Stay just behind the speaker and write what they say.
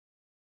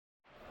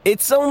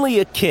It's only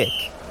a kick,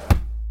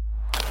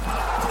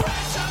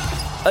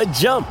 a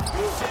jump,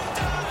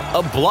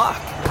 a block.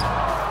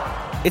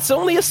 It's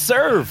only a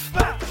serve.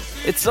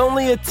 It's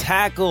only a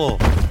tackle,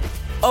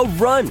 a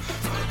run.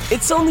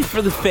 It's only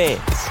for the fans.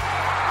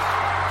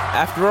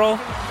 After all,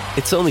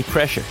 it's only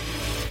pressure.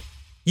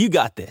 You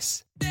got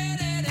this.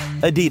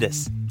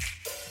 Adidas.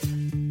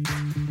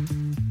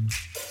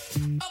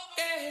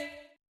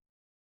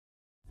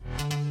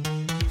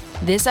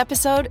 This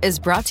episode is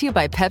brought to you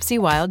by Pepsi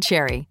Wild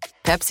Cherry.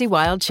 Pepsi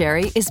Wild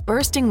Cherry is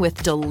bursting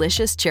with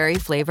delicious cherry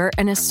flavor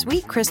and a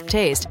sweet, crisp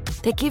taste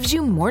that gives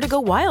you more to go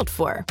wild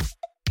for.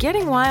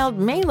 Getting wild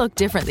may look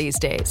different these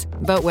days,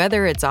 but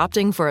whether it's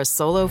opting for a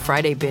solo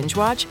Friday binge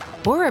watch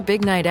or a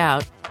big night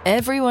out,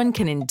 everyone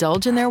can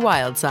indulge in their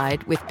wild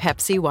side with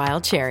Pepsi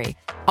Wild Cherry.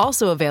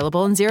 Also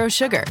available in Zero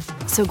Sugar.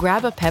 So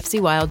grab a Pepsi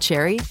Wild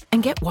Cherry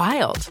and get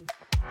wild.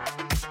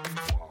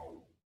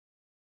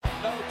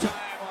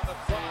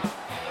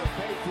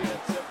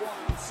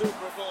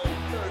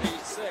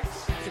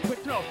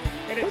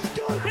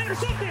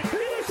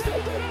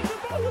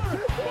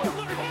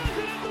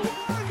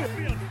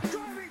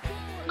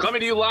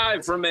 Coming to you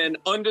live from an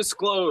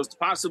undisclosed,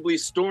 possibly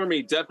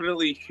stormy,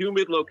 definitely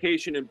humid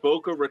location in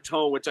Boca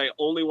Raton, which I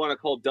only want to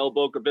call Del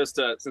Boca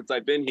Vista since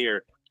I've been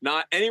here.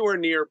 Not anywhere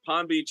near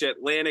Palm Beach,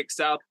 Atlantic,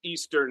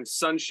 Southeastern,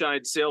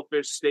 Sunshine,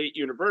 Sailfish State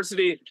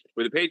University,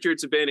 where the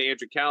Patriots have been.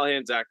 Andrew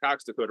Callahan, Zack,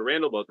 Dakota,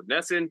 Randall, both of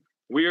NESN.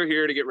 We are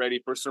here to get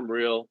ready for some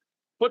real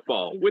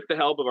football with the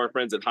help of our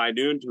friends at High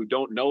Noon, who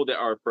don't know that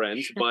are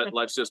friends, but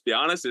let's just be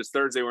honest. It's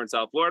Thursday. We're in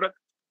South Florida.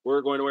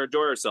 We're going to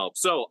enjoy ourselves.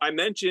 So I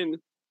mentioned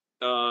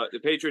the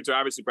Patriots are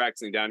obviously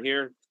practicing down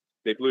here.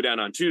 They flew down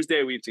on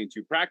Tuesday. We've seen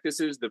 2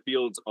 practices. The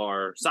fields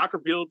are soccer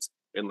fields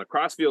and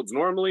lacrosse fields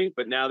normally,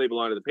 but now they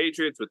belong to the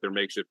Patriots with their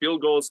makeshift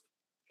field goals.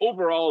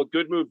 Overall,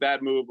 good move,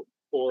 bad move,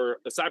 or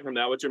aside from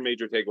that, what's your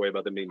major takeaway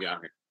about them being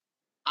down here?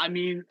 I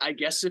mean, I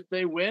guess if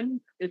they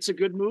win, it's a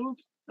good move.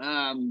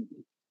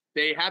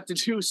 They have to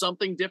do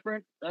something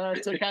different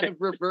to kind of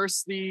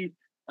reverse the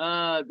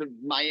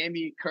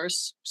Miami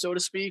curse, so to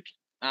speak.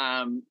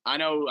 I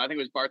think it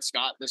was Bart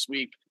Scott this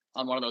week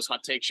on one of those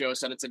hot take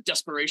shows said it's a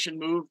desperation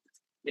move.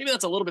 Maybe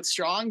that's a little bit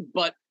strong,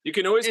 but you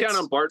can always count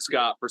on Bart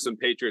Scott for some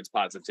Patriots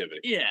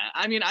positivity. Yeah.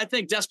 I mean, I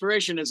think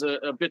desperation is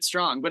a bit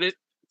strong, but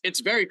it's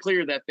very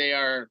clear that they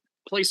are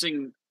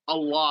placing a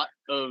lot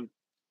of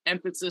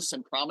emphasis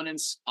and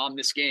prominence on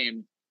this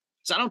game.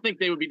 So I don't think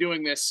they would be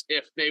doing this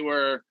if they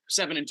were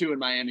 7-2 in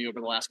Miami over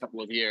the last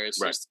couple of years.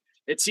 Right.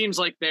 It seems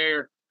like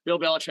Bill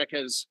Belichick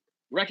has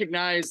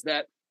recognized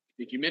that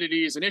the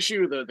humidity is an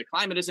issue, the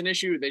climate is an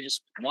issue. They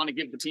just want to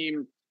give the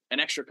team an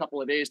extra couple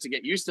of days to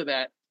get used to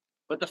that.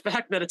 But the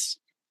fact that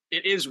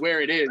it is where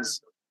it is,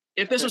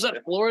 if this was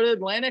at Florida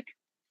Atlantic,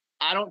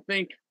 I don't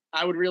think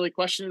I would really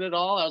question it at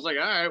all. I was like,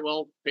 all right,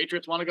 well,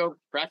 Patriots want to go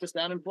practice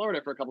down in Florida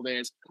for a couple of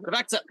days. The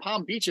fact that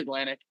Palm Beach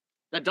Atlantic,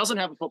 that doesn't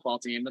have a football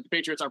team, that the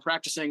Patriots are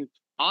practicing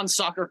on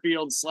soccer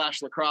fields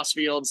 / lacrosse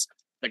fields.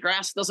 The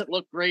grass doesn't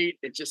look great.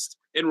 It just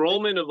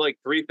enrollment of like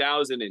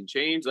 3,000 and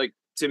change. Like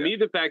to me,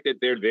 the fact that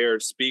they're there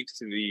speaks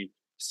to the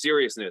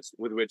seriousness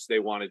with which they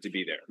wanted to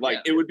be there. Like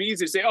it would be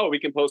easy to say, oh, we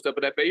can post up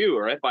at FAU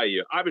or FIU.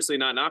 Obviously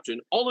not an option.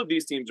 All of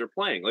these teams are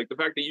playing. Like the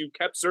fact that you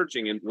kept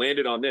searching and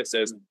landed on this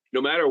says no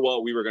matter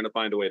what, we were going to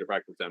find a way to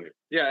practice down here.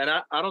 Yeah, and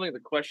I don't think the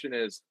question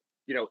is,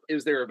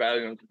 is there a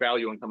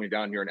value in coming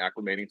down here and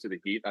acclimating to the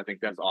heat? I think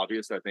that's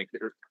obvious. I think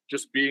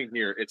just being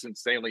here, it's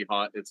insanely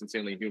hot. It's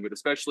insanely humid,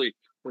 especially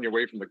when you're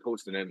away from the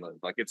coast and inland.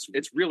 Like it's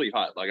really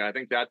hot. Like I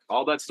think that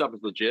all that stuff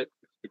is legit.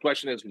 The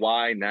question is,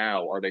 why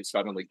now are they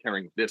suddenly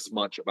caring this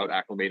much about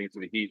acclimating to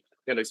the heat?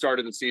 And they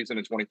started the season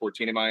in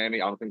 2014 in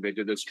Miami. I don't think they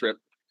did this trip.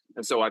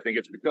 And so I think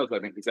it's because I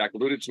think Zack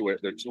alluded to it.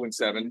 They're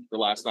 2-7 the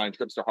last 9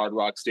 trips to Hard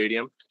Rock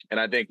Stadium. And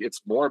I think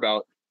it's more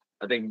about,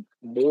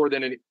 more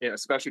than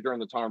especially during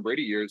the Tom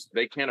Brady years,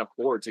 they can't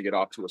afford to get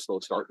off to a slow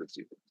start this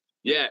season.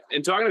 Yeah,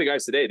 and talking to the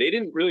guys today, they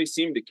didn't really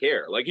seem to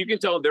care. Like you can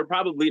tell they're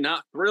probably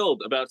not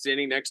thrilled about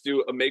standing next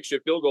to a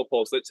makeshift field goal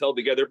post that's held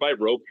together by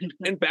rope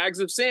and bags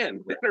of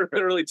sand that are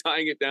literally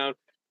tying it down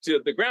to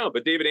the ground.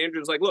 But David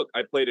Andrews like, look,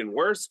 I played in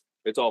worse.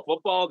 It's all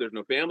football. There's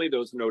no family.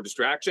 There's no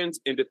distractions.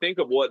 And to think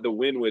of what the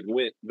win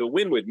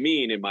would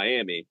mean in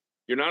Miami,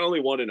 you're not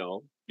only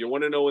 1-0, you're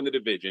 1-0 in the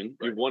division.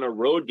 Right. You've won a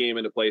road game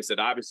in a place that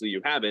obviously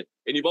you haven't.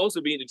 And you've also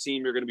beaten a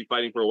team you're going to be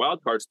fighting for a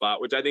wild card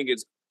spot, which I think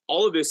is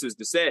all of this is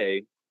to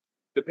say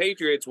the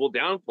Patriots will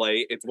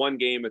downplay. It's one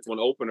game. It's one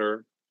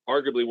opener,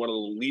 arguably one of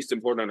the least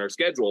important on our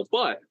schedule,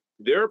 but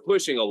they're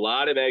pushing a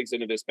lot of eggs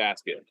into this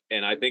basket.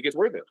 And I think it's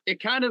worth it. It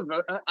kind of,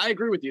 I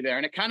agree with you there.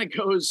 And it kind of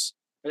goes,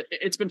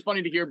 it's been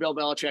funny to hear Bill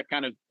Belichick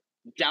kind of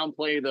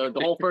downplay the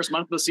whole first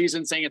month of the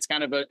season, saying it's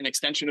kind of an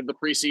extension of the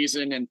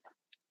preseason. And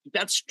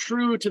that's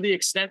true to the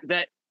extent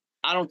that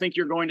I don't think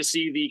you're going to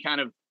see the kind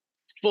of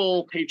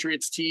full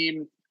Patriots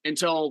team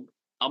until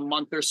a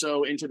month or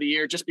so into the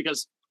year, just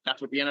because that's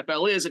what the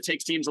NFL is. It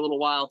takes teams a little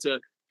while to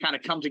kind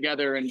of come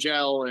together and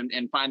gel and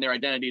find their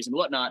identities and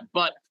whatnot.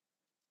 But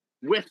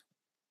with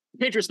the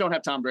Patriots don't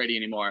have Tom Brady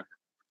anymore.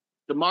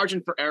 The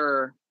margin for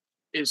error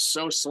is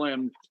so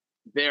slim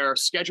their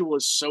schedule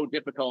is so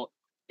difficult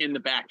in the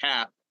back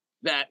half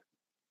that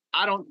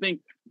I don't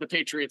think the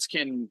Patriots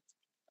can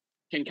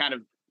kind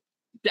of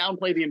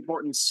downplay the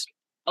importance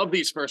of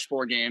these first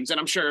 4 games. And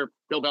I'm sure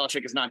Bill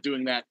Belichick is not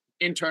doing that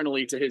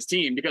internally to his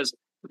team, because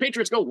the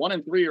Patriots go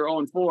 1-3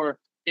 or 0-4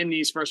 in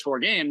these first 4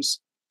 games.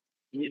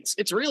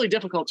 It's really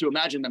difficult to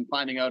imagine them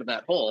climbing out of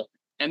that hole.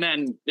 And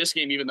then this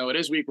game, even though it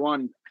is week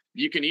 1,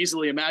 you can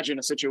easily imagine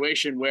a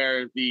situation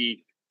where the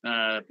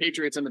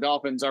Patriots and the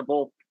Dolphins are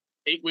both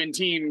 8-win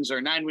teams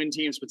or 9-win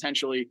teams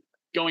potentially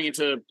going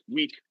into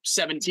week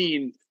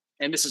 17.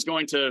 And this is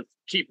going to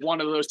keep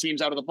one of those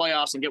teams out of the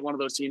playoffs and get one of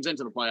those teams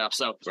into the playoffs.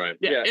 So right.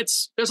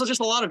 There's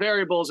just a lot of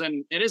variables,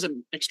 and it is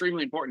an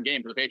extremely important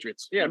game for the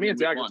Patriots. Yeah, me and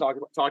Zack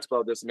talked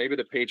about this. Maybe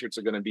the Patriots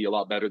are going to be a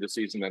lot better this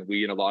season than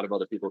we and a lot of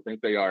other people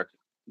think they are.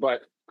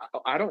 But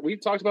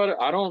we've talked about it.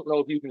 I don't know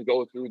if you can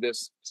go through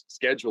this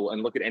schedule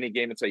and look at any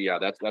game and say, yeah,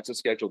 that's a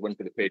scheduled win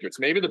for the Patriots.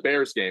 Maybe the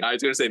Bears game. I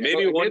was going to say,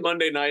 maybe one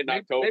Monday night in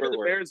October. Maybe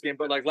the Bears game.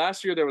 But like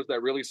last year, there was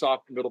that really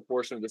soft middle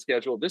portion of the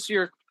schedule. This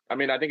year, I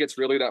mean, I think it's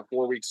really that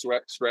 4-week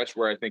stretch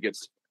where I think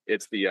it's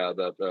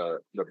the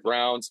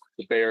Browns,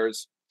 the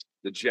Bears,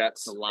 the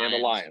Jets, and the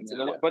Lions.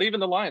 Yeah. But even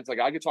the Lions, like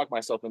I could talk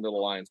myself into the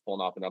Lions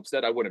pulling off an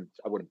upset. I wouldn't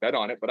bet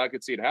on it, but I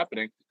could see it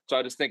happening. So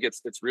I just think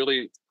it's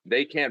really,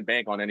 they can't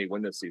bank on any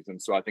win this season.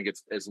 So I think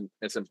it's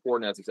as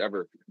important as it's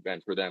ever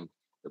been for them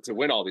to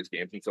win all these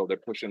games. And so they're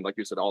pushing, like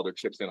you said, all their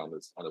chips in on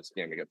this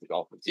game against the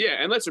Dolphins. Yeah,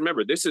 and let's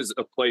remember, this is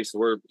a place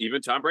where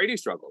even Tom Brady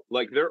struggled.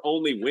 Like their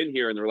only win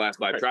here in their last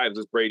 5 drives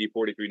is Brady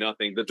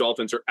 43-0. The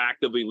Dolphins are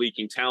actively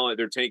leaking talent.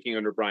 They're tanking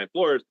under Brian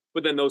Flores,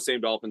 but then those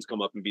same Dolphins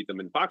come up and beat them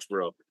in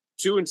Foxborough.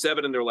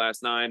 2-7 in their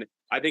last 9.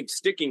 I think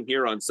sticking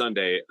here on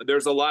Sunday,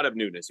 there's a lot of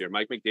newness here.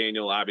 Mike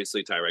McDaniel,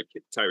 obviously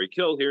Tyreek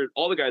Hill here,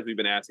 all the guys we've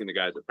been asking the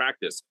guys at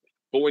practice.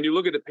 But when you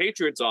look at the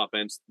Patriots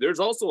offense, there's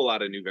also a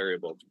lot of new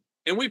variables.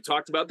 And we've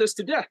talked about this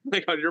to death,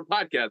 like on your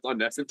podcast, on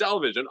NESN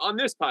television, on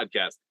this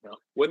podcast. Yeah.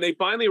 When they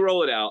finally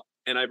roll it out,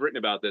 and I've written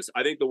about this,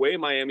 I think the way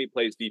Miami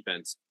plays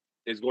defense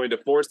is going to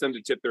force them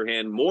to tip their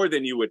hand more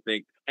than you would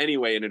think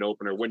anyway in an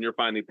opener when you're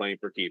finally playing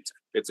for keeps.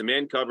 It's a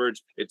man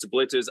coverage. It's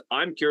blitzes.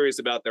 I'm curious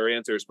about their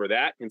answers for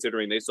that,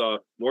 considering they saw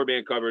more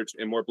man coverage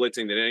and more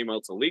blitzing than anyone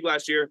else in the league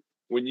last year.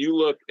 When you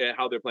look at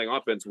how they're playing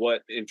offense,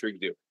 what intrigues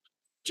you?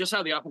 Just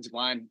how the offensive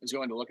line is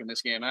going to look in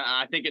this game.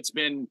 I think it's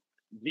been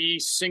the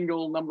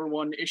single number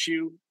one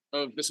issue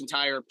of this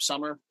entire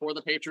summer for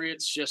the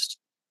Patriots, just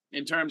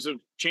in terms of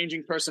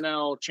changing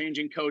personnel,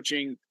 changing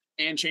coaching,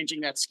 and changing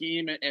that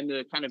scheme and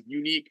the kind of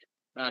unique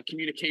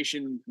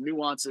communication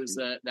nuances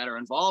that are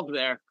involved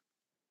there.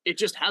 It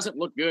just hasn't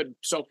looked good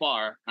so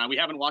far. We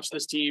haven't watched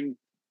this team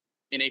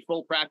in a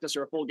full practice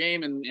or a full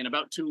game in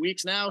about 2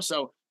 weeks now.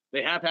 So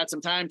they have had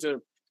some time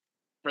to,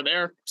 for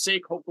their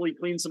sake, hopefully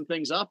clean some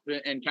things up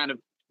and kind of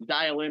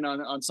dial in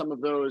on some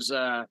of those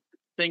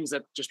things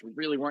that just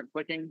really weren't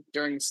clicking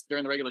during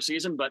the regular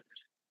season. But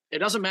it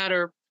doesn't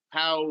matter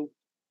how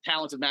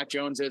talented Mac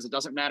Jones is. It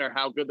doesn't matter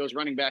how good those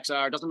running backs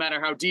are. It doesn't matter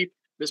how deep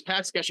this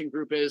pass catching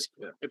group is.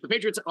 Yeah. If the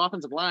Patriots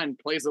offensive line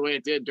plays the way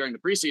it did during the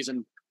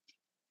preseason,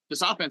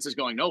 this offense is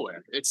going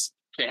nowhere.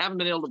 They haven't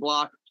been able to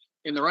block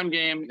in the run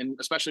game, and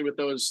especially with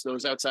those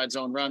outside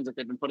zone runs that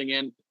they've been putting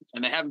in,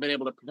 and they haven't been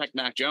able to protect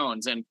Mac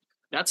Jones. And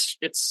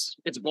it's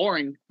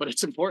boring, but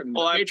it's important.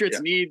 Well, the Patriots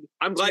need.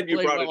 I'm glad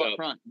you brought it up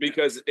front,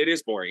 because it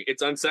is boring.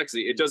 It's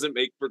unsexy. It doesn't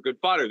make for good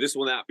fodder. This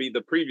will not be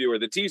the preview or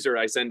the teaser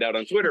I send out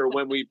on Twitter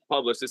when we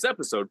publish this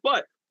episode,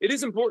 but it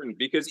is important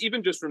because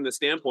even just from the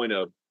standpoint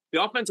of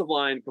the offensive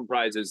line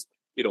comprises,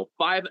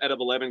 5 out of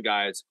 11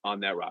 guys on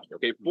that roster.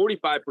 Okay,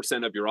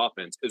 45% of your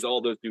offense is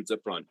all those dudes up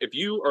front. If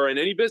you are in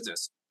any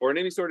business or in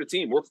any sort of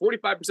team where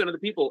 45% of the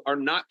people are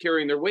not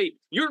carrying their weight,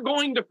 you're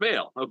going to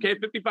fail. Okay,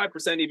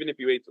 55%, even if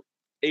you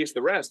ace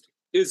the rest,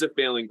 is a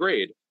failing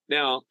grade.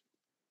 Now,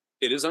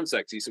 it is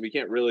unsexy, so we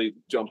can't really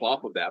jump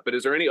off of that. But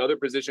is there any other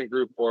position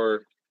group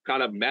or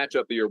kind of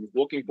matchup that you're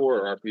looking for,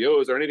 or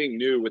RPOs, or anything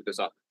new with this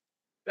offense?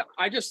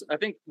 I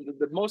think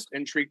the most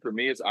intrigue for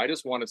me is I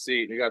just want to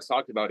see, you guys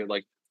talked about it,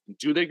 like,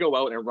 do they go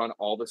out and run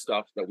all the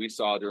stuff that we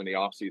saw during the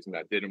offseason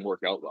that didn't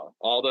work out well?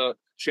 All the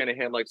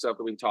Shanahan-like stuff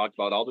that we talked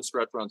about, all the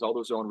stretch runs, all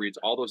those zone reads,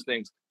 all those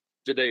things.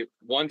 Did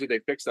they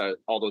fix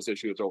all those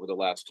issues over the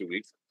last 2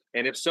 weeks?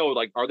 And if so,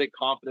 like, are they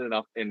confident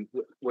enough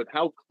with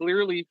how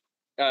clearly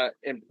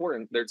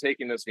important they're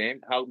taking this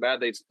game, how bad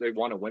they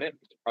want to win it?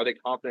 Are they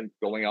confident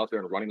going out there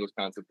and running those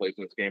kinds of plays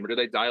in this game? Or do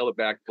they dial it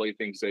back, play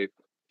things safe,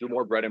 do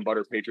more bread and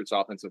butter Patriots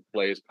offensive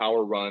plays,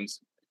 power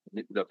runs,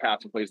 the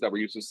passing plays that we're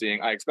used to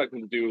seeing? I expect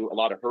them to do a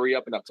lot of hurry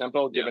up and up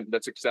tempo, given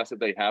the success that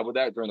they have with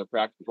that during the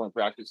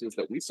practices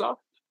that we saw.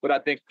 But I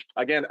think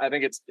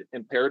it's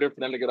imperative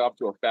for them to get off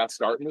to a fast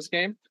start in this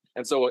game.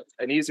 And so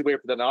an easy way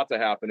for that not to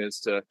happen is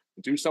to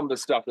do some of the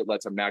stuff that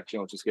lets a Mac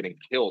Jones just getting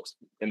killed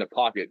in the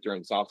pocket during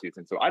this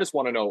offseason. So I just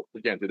want to know,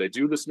 again, do they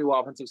do this new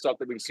offensive stuff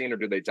that we've seen, or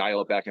do they dial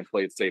it back and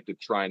play it safe to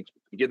try and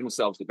give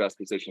themselves the best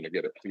position to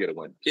get a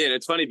win? Yeah, and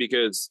it's funny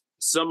because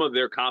some of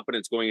their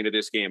confidence going into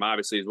this game,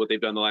 obviously, is what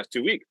they've done the last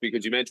 2 weeks,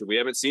 because you mentioned we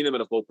haven't seen them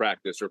in a full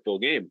practice or full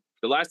game.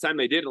 The last time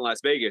they did in Las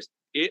Vegas,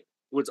 it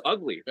was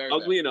ugly. Very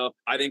ugly enough.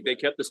 I think they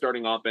kept the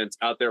starting offense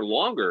out there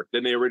longer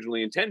than they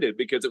originally intended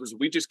because it was,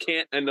 we just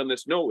can't end on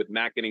this note with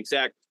Mac getting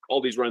sacked,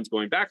 all these runs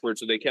going backwards.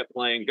 So they kept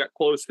playing, got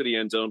close to the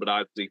end zone, but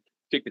obviously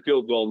kicked the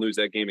field goal and lose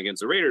that game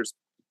against the Raiders.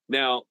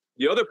 Now,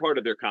 the other part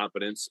of their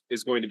confidence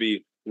is going to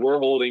be, we're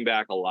holding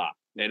back a lot.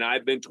 And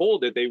I've been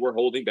told that they were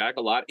holding back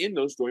a lot in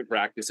those joint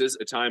practices,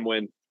 a time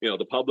when,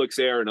 the public's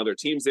there and other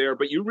teams there,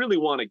 but you really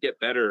want to get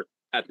better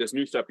at this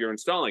new stuff you're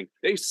installing.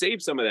 They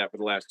saved some of that for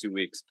the last 2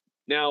 weeks.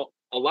 Now,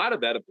 a lot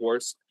of that, of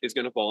course, is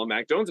going to fall on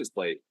Mac Jones's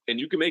plate. And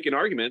you can make an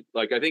argument,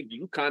 like I think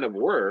you kind of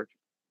were,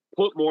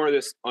 put more of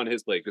this on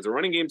his plate because the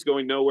running game's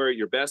going nowhere.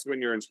 You're best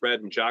when you're in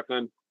spread and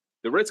shotgun.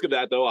 The risk of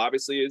that, though,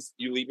 obviously, is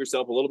you leave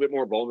yourself a little bit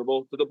more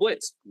vulnerable to the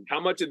blitz. How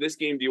much of this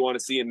game do you want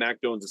to see in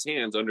Mac Jones's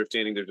hands,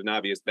 understanding there's an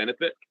obvious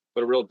benefit,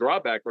 but a real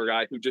drawback for a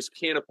guy who just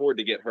can't afford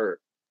to get hurt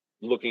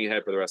looking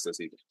ahead for the rest of the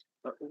season?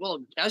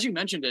 Well, as you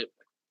mentioned it,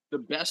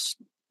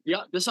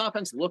 this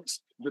offense looked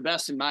the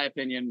best, in my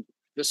opinion,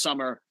 this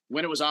summer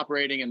when it was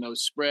operating in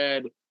those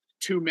spread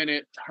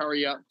 2-minute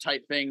hurry up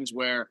type things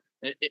where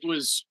it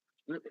was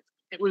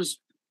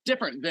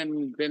different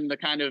than the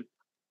kind of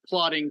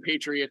plodding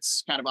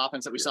Patriots kind of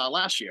offense that we saw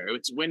last year.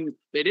 It's when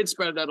they did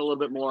spread it out a little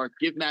bit more,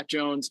 give Mac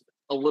Jones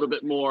a little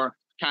bit more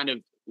kind of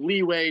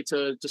leeway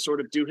to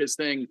sort of do his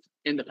thing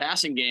in the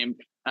passing game.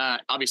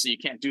 Obviously, you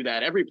can't do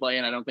that every play,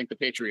 and I don't think the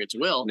Patriots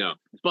will. No.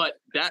 But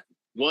that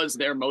was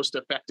their most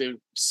effective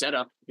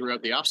setup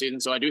throughout the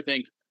offseason. So I do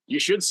think you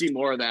should see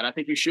more of that. I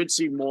think you should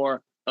see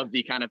more of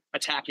the kind of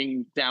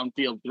attacking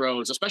downfield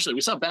throws, especially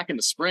we saw back in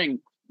the spring,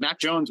 Mac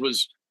Jones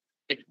was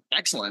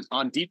excellent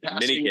on deep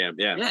passing. Minicamp,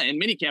 yeah. Yeah, in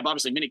minicamp,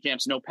 obviously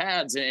minicamps, no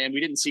pads, and we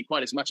didn't see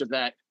quite as much of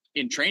that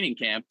in training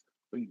camp.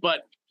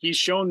 But he's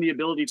shown the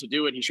ability to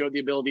do it. He showed the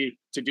ability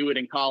to do it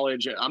in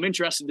college. I'm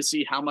interested to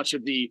see how much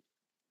of the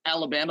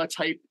Alabama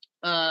type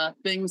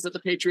things that the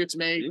Patriots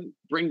may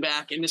bring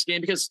back in this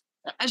game, because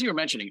as you were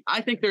mentioning,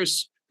 I think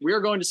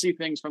we're going to see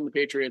things from the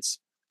Patriots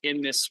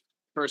in this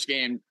first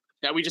game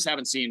that we just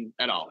haven't seen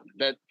at all,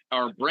 that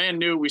are brand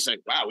new. We say,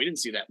 wow, we didn't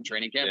see that in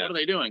training camp. Yeah. What are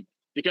they doing?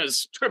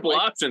 Because Triple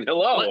option.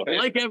 Hello.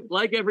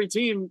 Like every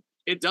team,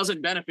 it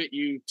doesn't benefit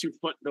you to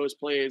put those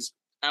plays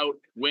out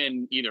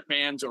when either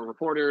fans or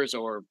reporters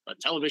or a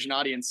television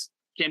audience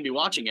can be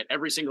watching it.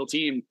 Every single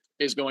team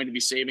is going to be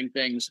saving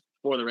things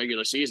for the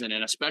regular season.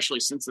 And especially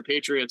since the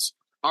Patriots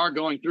are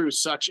going through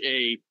such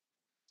a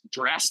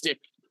drastic,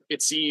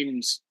 it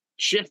seems,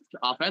 shift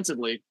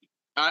offensively,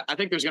 I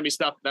think there's going to be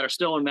stuff that are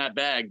still in that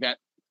bag that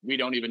we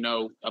don't even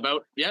know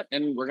about yet.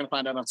 And we're going to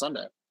find out on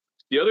Sunday.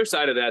 The other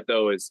side of that,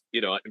 though, is,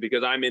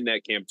 because I'm in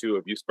that camp, too,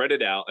 if you spread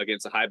it out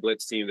against a high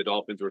blitz team, the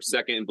Dolphins were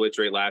second in blitz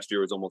rate last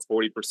year, was almost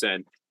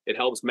 40%. It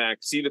helps Mac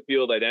see the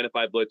field,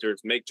 identify blitzers,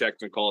 make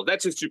checks and calls.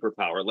 That's his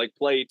superpower, like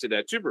play to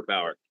that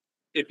superpower.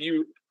 If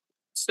you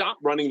stop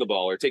running the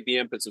ball or take the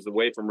emphasis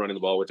away from running the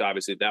ball, which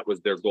obviously that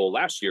was their goal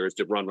last year, is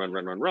to run,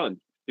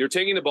 you're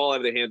taking the ball out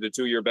of the hands of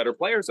two of your better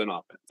players on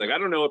offense. Like, I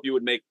don't know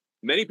if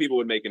many people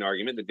would make an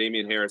argument that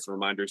Damian Harris and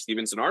Ramondre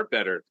Stevenson aren't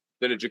better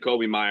than a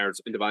Jacoby Myers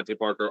and Devontae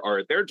Parker are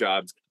at their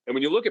jobs. And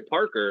when you look at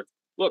Parker,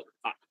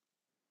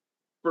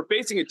 for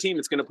facing a team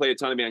that's going to play a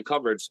ton of man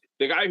coverage,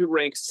 the guy who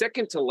ranks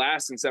second to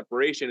last in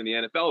separation in the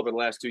NFL over the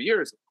last 2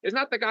 years is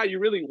not the guy you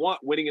really want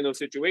winning in those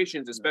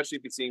situations, especially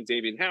if you're seeing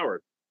Davian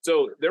Howard.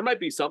 So there might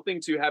be something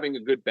to having a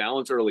good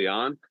balance early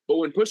on, but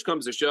when push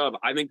comes to shove,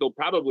 I think they'll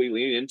probably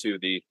lean into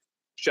the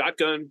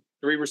shotgun,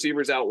 3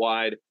 receivers out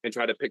wide, and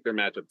try to pick their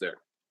matchup there.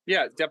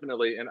 Yeah,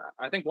 definitely. And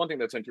I think one thing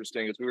that's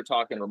interesting is we were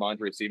talking to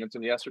Ramondre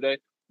Stevenson yesterday,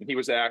 and he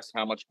was asked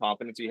how much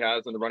confidence he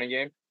has in the running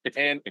game.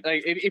 And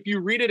like, if you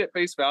read it at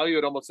face value,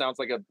 it almost sounds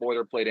like a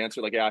boilerplate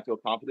answer, like, yeah, I feel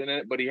confident in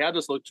it. But he had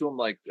this look to him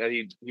like that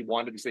he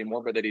wanted to say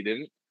more, but that he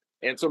didn't.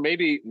 And so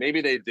maybe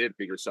they did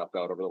figure stuff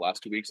out over the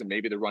last 2 weeks, and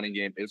maybe the running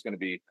game is going to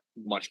be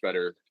much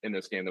better in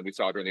this game than we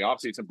saw during the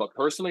offseason. But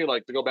personally,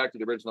 like, to go back to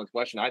the original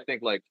question, I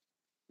think, like,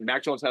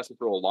 Mac Jones has to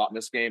throw a lot in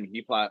this game.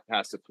 He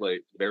has to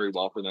play very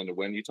well for them to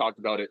win. You talked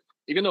about it.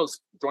 Even those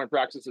joint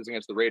practices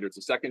against the Raiders,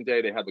 the second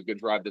day they had the good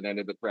drive that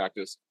ended the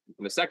practice.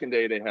 And the second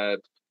day they had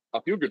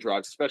a few good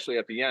drives, especially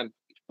at the end,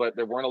 but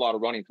there weren't a lot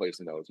of running plays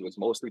in those. It was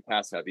mostly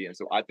pass heavy. And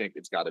so I think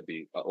it's got to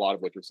be a lot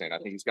of what you're saying. I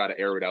think he's got to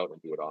air it out and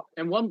do it off.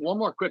 And one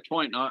more quick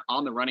point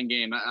on the running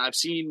game. I've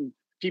seen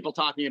people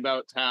talking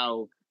about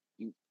how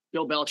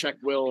Bill Belichick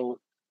will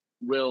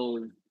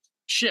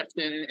shift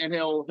and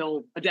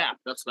he'll adapt.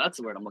 That's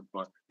the word I'm looking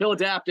for. He'll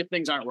adapt if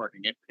things aren't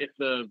working. If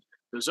the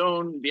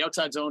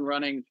outside zone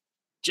running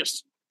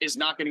just is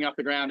not getting off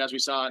the ground as we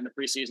saw in the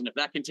preseason, if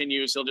that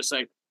continues, he'll just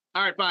say,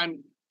 all right, fine,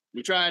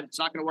 we tried, it's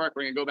not going to work,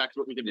 we're going to go back to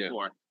what we did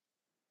before.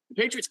 The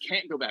Patriots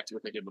can't go back to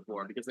what they did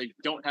before because they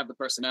don't have the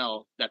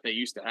personnel that they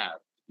used to have.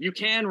 You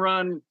can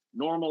run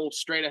normal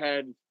straight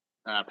ahead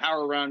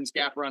power runs,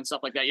 gap runs,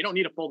 stuff like that. You don't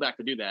need a fullback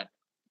to do that.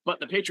 But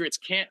the Patriots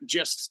can't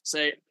just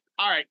say,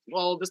 all right,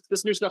 well,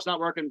 this new stuff's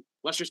not working,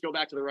 let's just go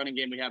back to the running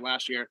game we had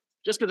last year,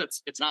 just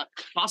because it's not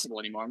possible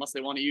anymore unless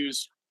they want to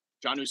use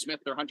Jonnu Smith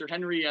or Hunter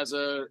Henry as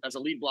a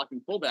lead blocking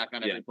fullback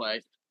on every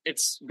play.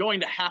 It's going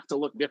to have to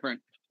look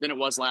different than it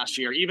was last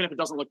year, even if it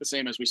doesn't look the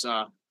same as we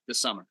saw this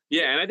summer.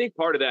 Yeah, and I think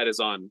part of that is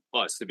on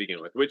us to begin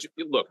with, which,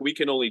 look, we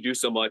can only do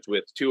so much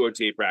with 2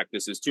 OTA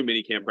practices, 2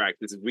 minicamp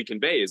practices. We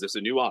convey, is this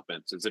a new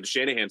offense? Is it a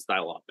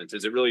Shanahan-style offense?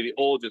 Is it really the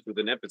old, just with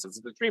an emphasis?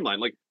 Is it streamline?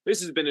 Like, this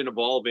has been an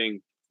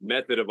evolving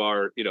method of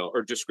our,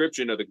 or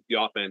description of the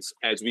offense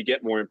as we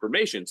get more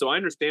information. So I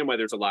understand why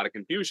there's a lot of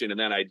confusion in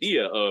that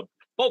idea of,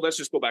 oh, let's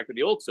just go back to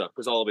the old stuff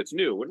because all of it's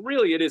new. When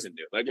really it isn't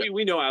new. Like,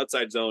 we know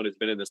outside zone has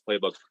been in this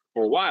playbook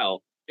for a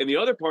while. And the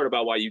other part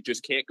about why you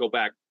just can't go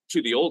back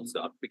to the old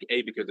stuff,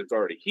 because it's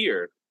already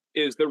here,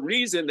 is the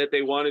reason that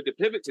they wanted to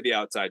pivot to the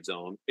outside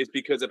zone is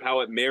because of how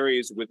it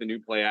marries with the new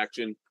play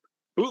action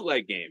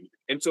bootleg game.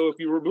 And so if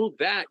you remove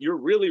that, you're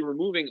really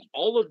removing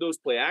all of those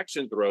play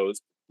action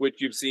throws,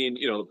 which you've seen,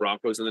 the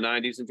Broncos in the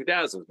 90s and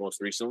 2000s, most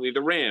recently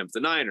the Rams, the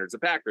Niners, the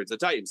Packers, the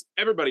Titans,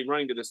 everybody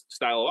running to this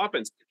style of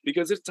offense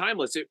because it's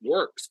timeless. It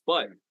works.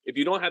 But if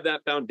you don't have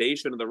that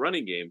foundation of the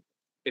running game,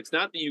 it's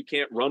not that you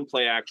can't run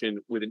play action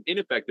with an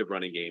ineffective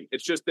running game.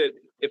 It's just that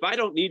if I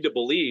don't need to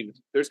believe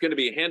there's going to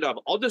be a handoff,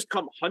 I'll just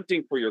come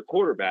hunting for your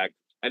quarterback.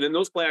 And then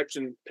those play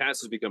action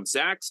passes become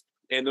sacks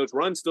and those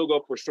runs still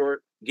go for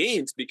short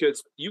gains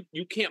because you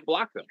can't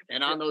block them.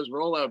 And on those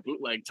rollout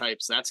bootleg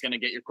types, that's going to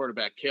get your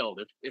quarterback killed.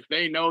 If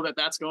they know that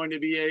that's going to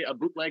be a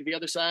bootleg the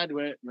other side,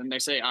 when they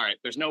say, all right,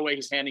 there's no way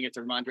he's handing it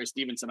to Ramondre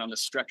Stevenson on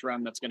this stretch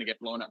run that's going to get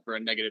blown up for a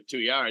 -2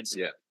 yards.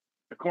 Yeah.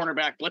 The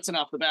cornerback blitzing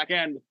off the back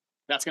end,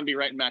 that's going to be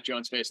right in Mac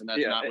Jones' face, and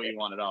that's not what you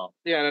want at all.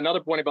 Yeah, and another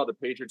point about the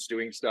Patriots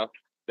doing stuff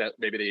that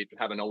maybe they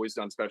haven't always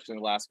done, especially in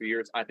the last few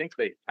years, I think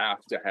they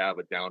have to have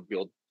a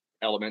downfield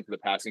element to the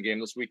passing game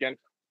this weekend.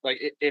 Like,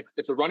 if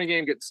the running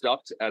game gets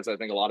stuffed, as I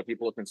think a lot of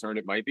people are concerned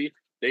it might be,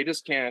 they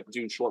just can't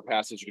do short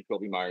passes to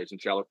Jacoby Myers and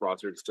shallow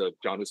crossers to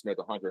Jonnu Smith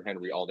or Hunter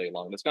Henry all day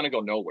long. It's going to go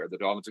nowhere. The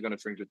Dolphins are going to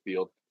shrink the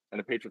field, and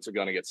the Patriots are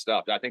going to get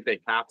stuffed. I think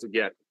they have to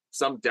get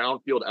some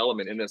downfield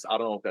element in this. I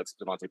don't know if that's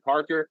Devontae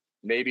Parker,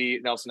 maybe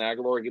Nelson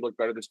Aguilar. He looked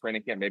better this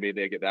training camp. Maybe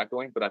they get that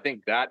going. But I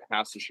think that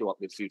has to show up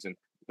this season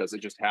because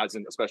it just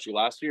hasn't, especially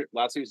last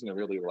season, and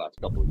really the last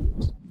couple of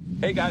years.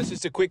 Hey guys,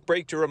 just a quick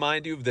break to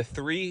remind you of the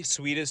 3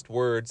 sweetest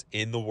words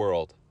in the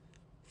world.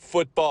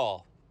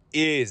 Football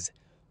is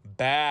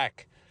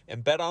back.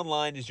 And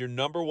BetOnline is your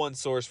 #1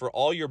 source for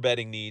all your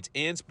betting needs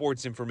and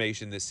sports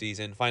information this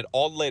season. Find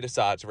all the latest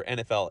odds for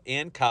NFL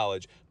and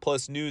college,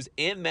 plus news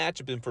and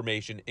matchup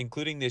information,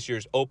 including this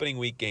year's opening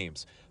week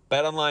games.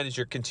 BetOnline is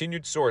your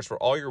continued source for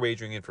all your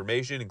wagering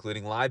information,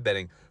 including live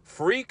betting,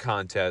 free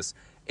contests,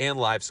 and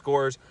live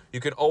scores. You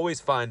can always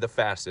find the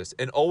fastest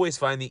and always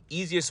find the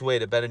easiest way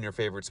to bet on your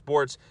favorite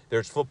sports.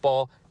 There's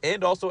football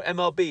and also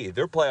MLB.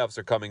 Their playoffs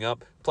are coming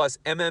up, plus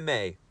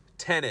MMA,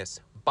 tennis,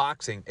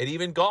 boxing, and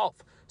even golf.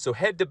 So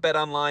head to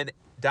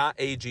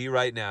betonline.ag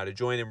right now to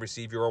join and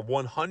receive your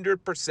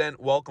 100%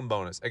 welcome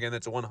bonus. Again,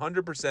 that's a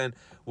 100%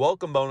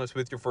 welcome bonus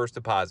with your first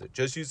deposit.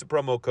 Just use the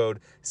promo code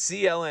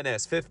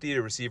CLNS50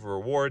 to receive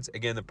rewards.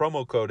 Again, the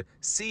promo code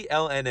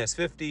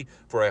CLNS50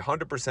 for a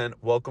 100%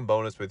 welcome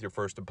bonus with your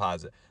first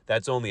deposit.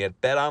 That's only at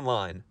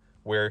BetOnline,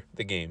 where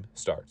the game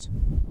starts.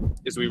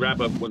 As we wrap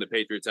up when the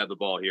Patriots have the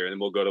ball here, and then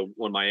we'll go to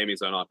when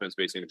Miami's on offense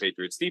facing the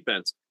Patriots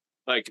defense.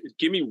 Like,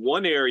 give me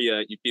one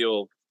area you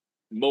feel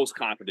most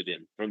confident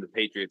in from the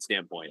Patriots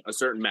standpoint, a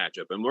certain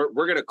matchup. And we're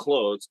going to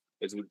close,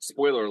 as a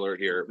spoiler alert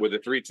here, with a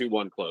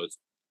 3-2-1 close.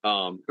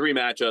 3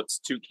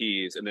 matchups, 2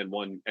 keys, and then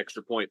 1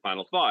 extra point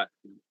final thought.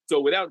 So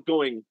without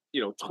going,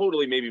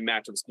 totally maybe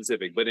matchup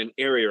specific, but an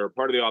area or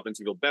part of the offense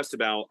you feel best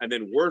about and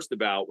then worst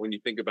about when you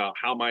think about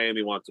how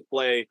Miami wants to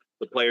play.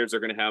 The players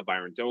are going to have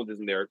Byron Jones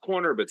isn't there at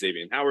corner, but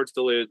Xavier Howard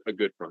still is a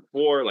good front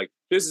 4. Like,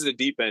 this is a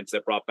defense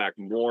that brought back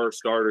more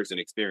starters and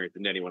experience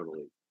than anyone in the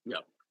league.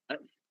 Yeah.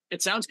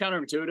 It sounds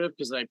counterintuitive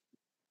because I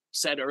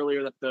said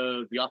earlier that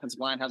the offensive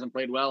line hasn't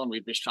played well, and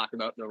we've just talked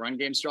about the run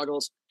game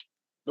struggles.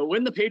 But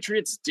when the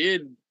Patriots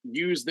did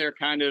use their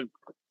kind of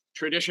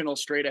traditional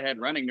straight ahead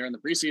running during the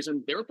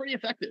preseason, they were pretty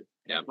effective.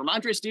 Yeah.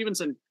 Ramondre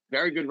Stevenson,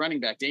 very good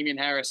running back. Damian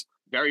Harris,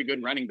 very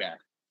good running back.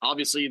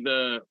 Obviously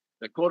the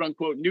quote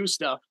unquote new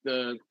stuff,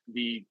 the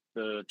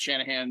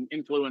Shanahan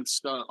influence,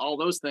 all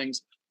those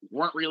things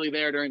weren't really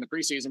there during the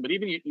preseason. But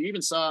you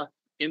even saw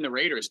in the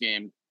Raiders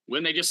game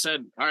when they just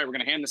said, all right, we're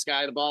going to hand this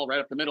guy the ball right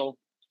up the middle.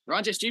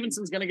 Ramondre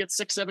Stevenson's going to get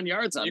 6-7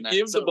 yards on that.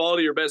 You give the ball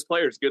to your best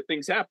players, good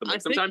things happen.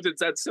 Sometimes it's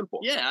that simple.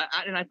 Yeah,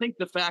 and I think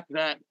the fact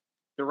that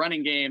the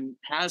running game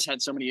has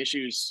had so many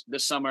issues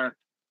this summer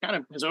kind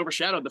of has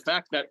overshadowed the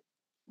fact that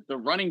the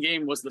running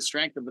game was the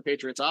strength of the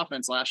Patriots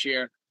offense last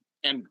year,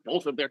 and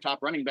both of their top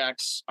running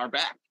backs are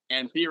back.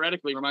 And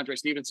theoretically, Ramondre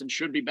Stevenson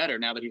should be better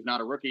now that he's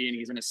not a rookie and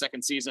he's in his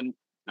second season.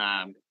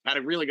 Had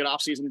a really good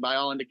offseason by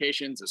all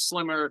indications, is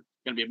slimmer,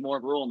 going to be more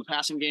of a role in the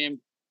passing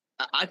game.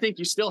 I think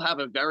you still have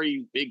a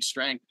very big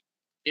strength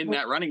in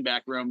that running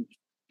back room,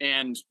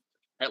 and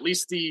at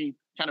least the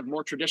kind of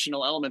more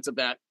traditional elements of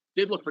that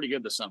did look pretty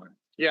good this summer.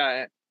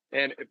 Yeah,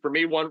 and for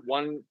me, one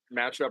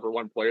matchup or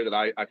one player that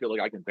I feel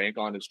like I can bank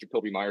on is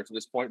Jacoby Myers at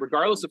this point.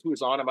 Regardless of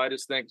who's on him, I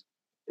just think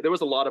there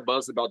was a lot of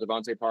buzz about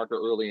Devontae Parker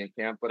early in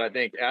camp, but I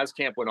think as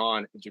camp went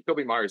on,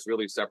 Jacoby Myers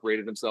really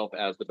separated himself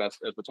as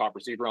the top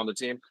receiver on the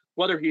team.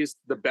 Whether he's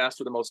the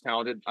best or the most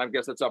talented, I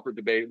guess that's up for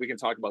debate. We can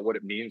talk about what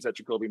it means that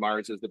Jacoby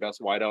Myers is the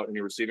best wideout in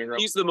your receiving room.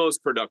 He's the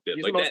most productive.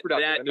 He's the most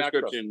productive. That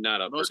description,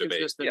 not up Most for debate.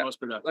 consistent, most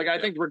productive. Like, I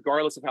think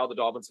regardless of how the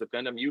Dolphins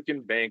defend him, you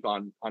can bank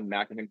on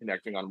Mack and him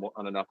connecting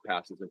on enough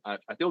passes. And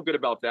I feel good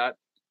about that.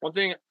 One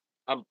thing,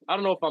 I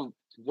don't know if I'm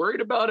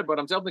worried about it, but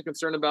I'm definitely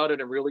concerned about it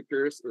and really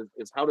curious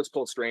is how does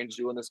Cole Strange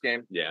do in this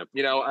game? Yeah.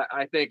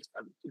 I think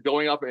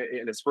going up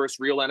in his first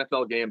real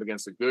NFL game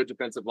against a good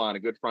defensive line, a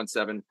good front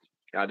seven,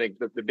 I think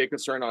the big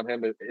concern on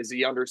him is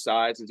he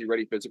undersized? Is he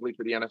ready physically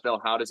for the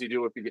NFL? How does he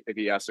do if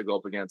he has to go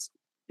up against,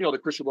 the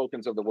Christian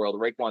Wilkins of the world?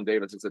 Raekwon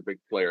Davis is a big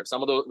player.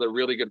 Some of the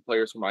really good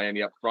players from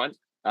Miami up front.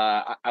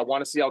 I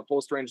want to see how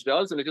Cole Strange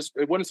does, and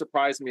it wouldn't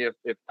surprise me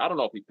if I don't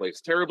know if he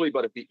plays terribly,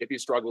 but if he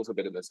struggles a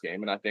bit in this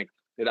game, and I think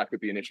that could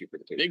be an issue for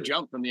the team. Big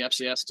jump from the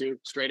FCS too,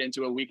 straight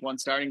into a week 1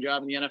 starting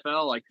job in the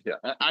NFL.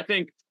 Yeah. I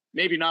think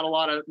maybe not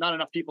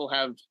enough people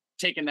have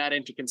taken that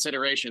into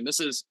consideration.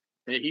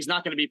 He's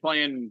not going to be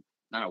playing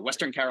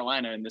Western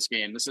Carolina in this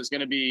game. It's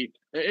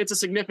a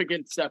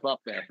significant step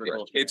up there for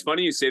Cole Strange. It's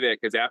funny you say that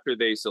because after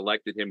they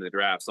selected him in the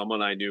draft,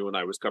 someone I knew when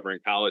I was covering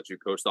college who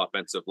coached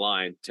offensive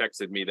line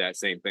texted me that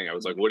same thing. I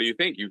was like, what do you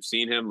think? You've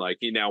seen him, like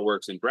he now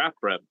works in draft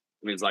prep.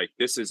 And he's like,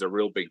 this is a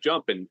real big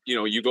jump. And,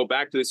 you go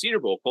back to the Senior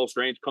Bowl, Cole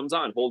Strange comes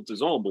on, holds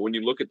his own. But when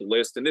you look at the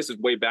list, and this is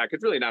way back,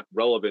 it's really not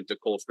relevant to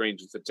Cole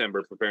Strange in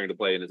September preparing to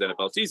play in his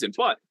NFL season.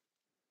 But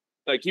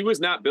he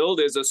was not billed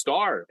as a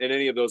star in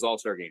any of those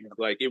All-Star games.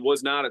 It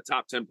was not a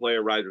top 10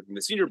 player riser from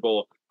the Senior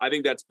Bowl. I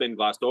think that's been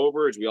glossed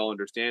over. As we all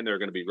understand, there are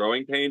going to be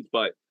growing pains,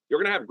 but you're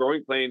going to have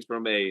growing pains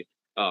from a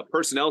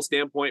personnel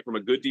standpoint, from a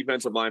good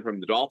defensive line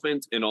from the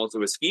Dolphins, and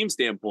also a scheme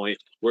standpoint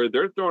where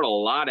they're throwing a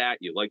lot at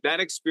you.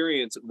 That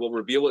experience will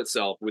reveal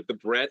itself with the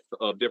breadth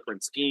of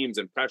different schemes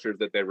and pressures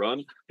that they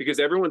run because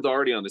everyone's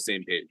already on the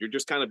same page. You're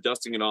just kind of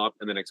dusting it off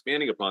and then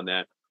expanding upon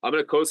that. I'm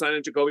going to co-sign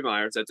in Jacoby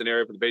Myers. That's an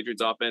area for the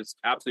Patriots offense.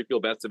 Absolutely feel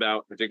best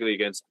about, particularly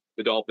against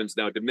the Dolphins'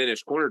 now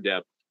diminished corner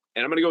depth.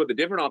 And I'm going to go with a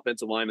different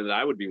offensive lineman that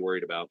I would be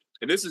worried about.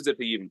 And this is if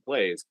he even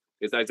plays,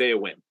 is Isaiah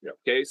Wynn. Yep.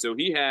 Okay, so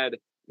he had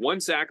 1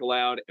 sack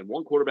allowed and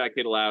 1 quarterback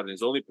hit allowed in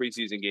his only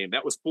preseason game.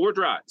 That was 4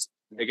 drives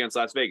against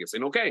Las Vegas.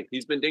 And okay,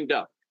 he's been dinged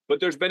up. But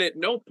there's been at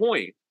no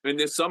point in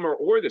this summer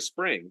or this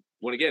spring,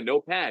 when again,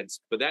 no pads,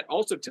 but that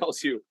also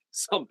tells you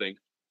something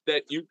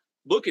that you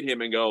look at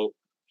him and go,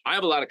 I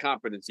have a lot of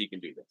confidence he can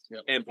do this.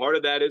 Yep. And part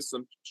of that is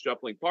some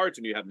shuffling parts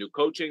and you have new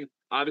coaching.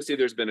 Obviously,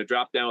 there's been a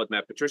drop down with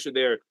Matt Patricia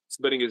there,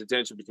 splitting his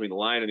attention between the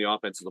line and the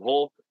offense as a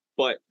whole.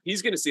 But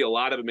he's going to see a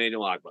lot of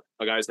Emmanuel Ogbah,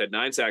 a guy who's had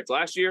 9 sacks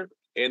last year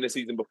and the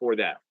season before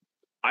that.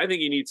 I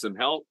think he needs some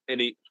help. And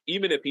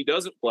even if he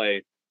doesn't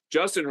play,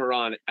 Justin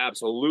Herron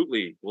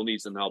absolutely will need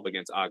some help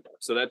against Ogbah.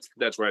 So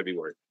that's where I'd be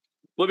worried.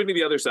 Flipping to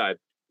the other side,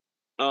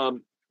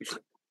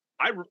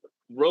 I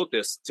wrote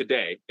this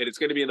today, and it's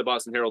going to be in the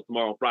Boston Herald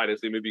tomorrow, Friday,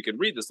 so maybe you can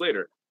read this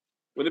later.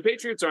 When the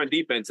Patriots are on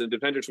defense and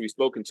defenders should be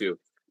spoken to,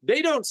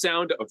 they don't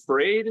sound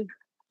afraid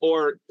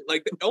or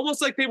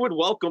almost like they would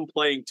welcome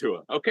playing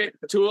Tua. Okay,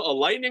 Tua, a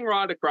lightning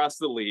rod across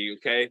the league.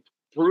 Okay,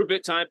 prove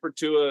it time for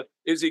Tua.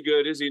 Is he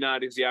good? Is he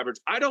not? Is he average?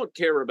 I don't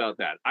care about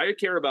that. I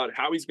care about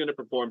how he's going to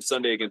perform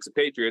Sunday against the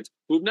Patriots,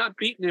 who've not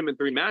beaten him in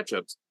 3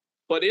 matchups.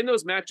 But in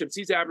those matchups,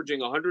 he's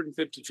averaging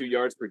 152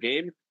 yards per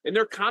game, and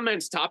their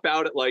comments top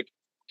out at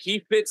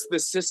he fits the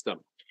system,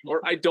 or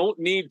I don't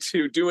need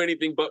to do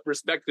anything but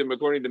respect him,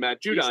 according to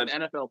Matt Judon. He's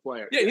an NFL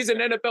player. Yeah, he's an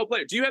NFL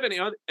player. Do you have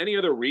any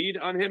other read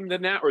on him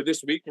than that, or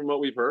this week from what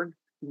we've heard?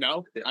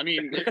 No, I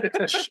mean,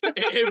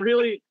 it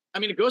really. I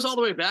mean, it goes all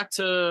the way back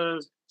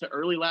to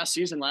early last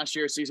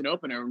year's season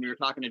opener when we were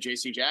talking to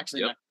J.C.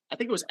 Jackson. Yep. I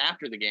think it was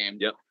after the game.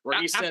 Yep. Where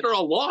he said, after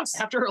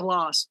a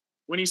loss,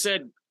 when he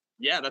said,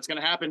 "Yeah, that's going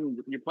to happen.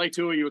 You play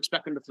Tua, you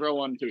expect him to throw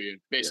one to you.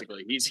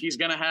 Basically, he's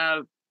going to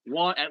have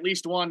at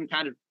least one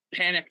kind of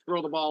panic,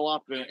 throw the ball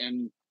up,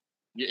 and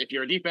if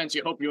you're a defense,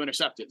 you hope you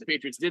intercept it. The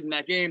Patriots did in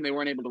that game. They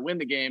weren't able to win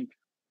the game.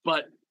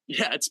 But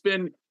yeah, it's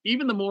been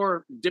even the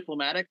more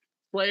diplomatic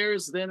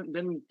players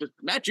than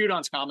Matt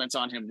Judon's comments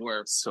on him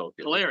were so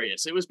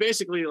hilarious. It was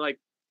basically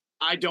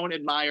I don't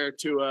admire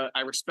Tua.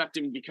 I respect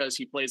him because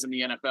he plays in the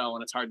NFL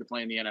and it's hard to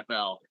play in the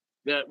NFL.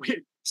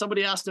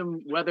 Somebody asked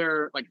him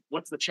whether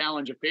what's the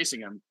challenge of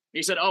facing him.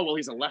 He said, "Oh, well,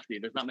 he's a lefty.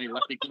 There's not many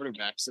lefty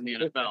quarterbacks in the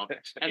NFL."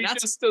 And he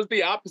just does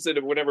the opposite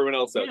of what everyone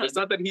else does. Yeah, it's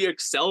not that he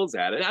excels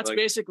at it. That's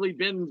basically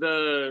been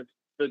the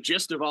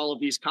gist of all of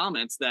these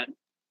comments. That,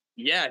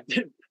 yeah,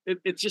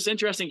 it's just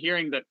interesting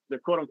hearing the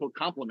quote unquote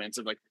compliments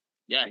of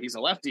yeah, he's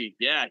a lefty.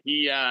 Yeah,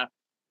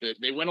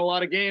 they win a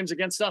lot of games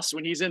against us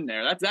when he's in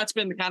there. That's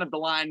been kind of the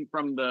line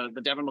from the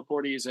Devin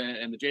McCourties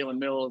and the Jalen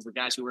Mills, the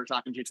guys who we're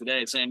talking to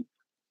today, saying,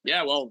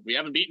 yeah, well, we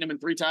haven't beaten him in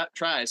 3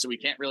 tries, so we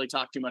can't really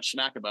talk too much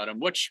smack about him,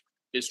 which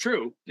is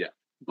true. Yeah.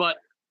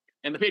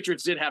 And the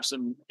Patriots did have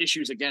some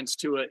issues against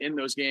Tua in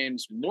those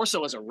games, more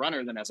so as a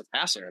runner than as a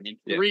passer. I mean,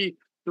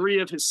 three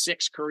of his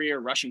 6 career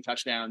rushing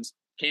touchdowns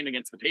came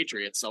against the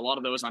Patriots. A lot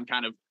of those on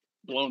kind of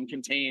blown,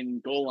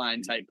 contained goal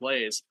line type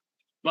plays.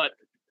 But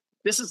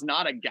this is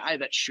not a guy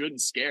that should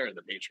scare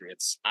the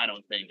Patriots, I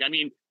don't think. I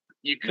mean,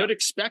 you could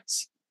expect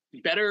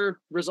better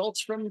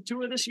results from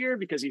Tua this year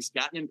because he's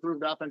got an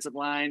improved offensive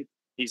line.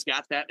 He's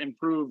got that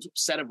improved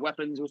set of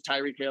weapons with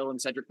Tyreek Hill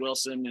and Cedric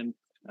Wilson and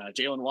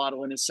Jalen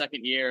Waddle in his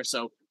second year.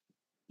 So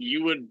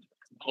you would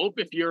hope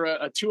if you're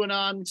a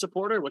Tua-non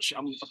supporter, which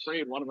I'm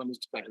afraid one of them is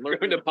like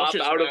going to pop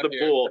out of the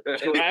pool,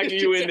 drag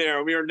you in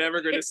there. We are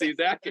never going to see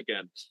Zack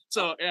again.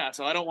 So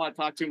I don't want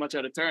to talk too much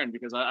out of turn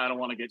because I don't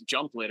want to get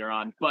jumped later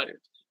on. But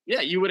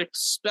yeah, you would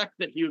expect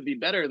that he would be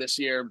better this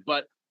year,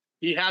 but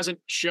he hasn't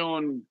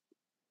shown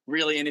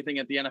really anything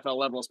at the NFL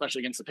level, especially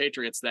against the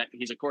Patriots, that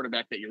he's a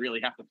quarterback that you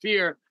really have to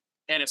fear.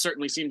 And it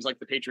certainly seems like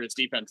the Patriots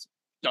defense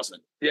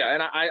doesn't. Yeah,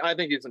 and I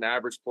think he's an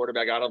average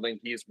quarterback. I don't think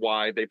he's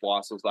why they've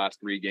lost those last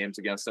 3 games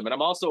against him. And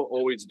I'm also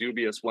always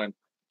dubious when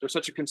there's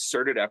such a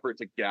concerted effort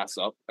to gas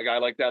up a guy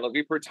like that. Like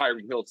we've heard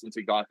Tyreek Hill since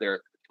he got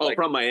there. Oh,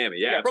 from Miami.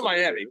 Yeah, from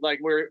Miami. Like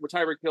where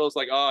Tyreek Hill is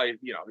like,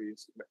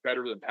 he's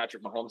better than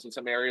Patrick Mahomes in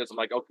some areas. I'm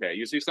like, okay,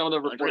 you see some of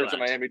the reporters in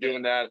Miami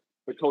doing that.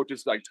 The coach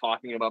is like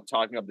talking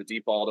up the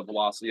deep ball, the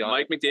velocity on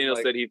Mike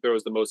McDaniel said he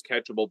throws the most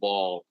catchable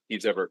ball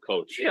he's ever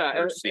coached.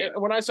 Yeah,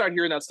 and when I start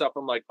hearing that stuff,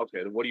 I'm like,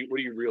 okay, what do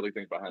you really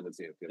think behind the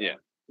scenes? You know?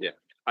 Yeah.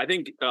 I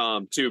think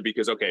too,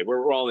 because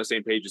we're all on the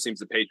same page. It seems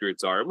the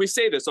Patriots are, and we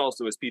say this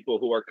also as people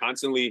who are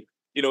constantly,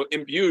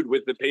 imbued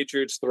with the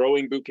Patriots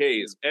throwing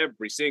bouquets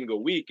every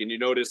single week. And you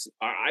notice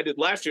I did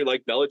last year,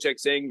 like Belichick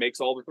saying makes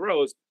all the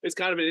throws. It's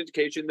kind of an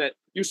indication that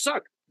you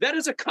suck. That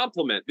is a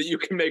compliment that you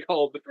can make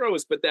all of the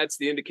throws, but that's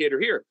the indicator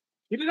here.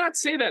 He did not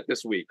say that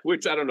this week,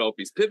 which I don't know if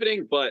he's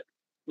pivoting, but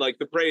like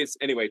the praise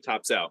anyway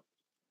tops out.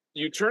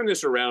 You turn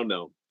this around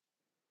though.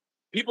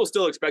 People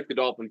still expect the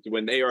Dolphins to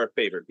win. They are a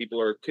favorite. People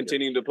are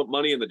continuing to put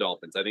money in the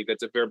Dolphins. I think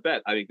that's a fair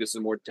bet. I think this is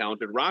a more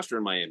talented roster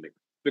in Miami.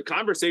 The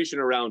conversation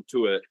around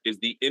Tua is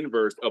the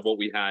inverse of what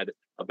we had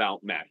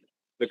about Mac.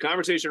 The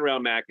conversation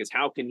around Mac is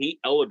how can he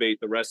elevate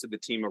the rest of the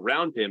team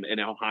around him and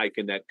how high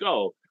can that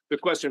go? The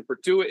question for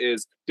Tua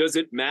is, does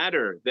it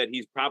matter that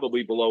he's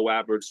probably below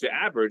average to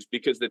average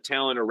because the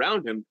talent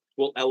around him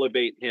will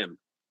elevate him?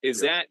 Is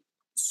that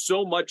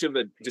so much of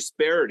a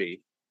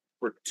disparity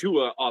for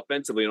Tua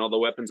offensively and all the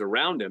weapons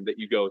around him that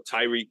you go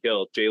Tyreek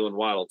Hill, Jalen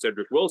Waddle,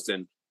 Cedric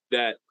Wilson,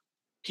 that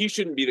he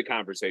shouldn't be the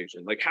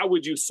conversation? Like, how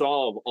would you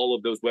solve all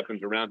of those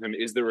weapons around him?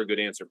 Is there a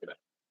good answer for that?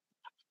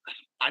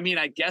 I mean,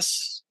 I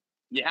guess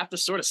you have to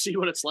sort of see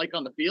what it's like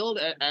on the field,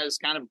 as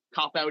kind of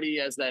cop-outy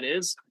as that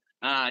is.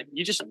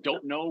 You just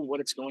don't know what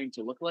it's going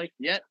to look like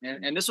yet.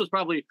 And this was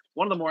probably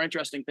one of the more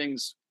interesting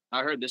things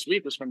I heard this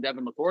week was from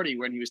Devin McCourty,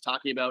 when he was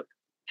talking about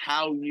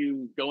how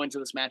you go into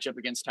this matchup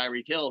against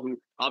Tyreek Hill,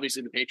 who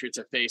obviously the Patriots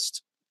have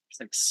faced,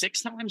 I think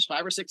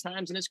 5 or 6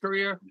 times in his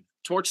career,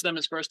 torched them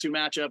his first 2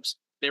 matchups.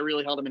 They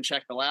really held him in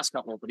check the last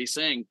couple, but he's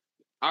saying,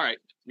 all right,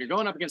 you're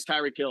going up against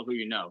Tyreek Hill, who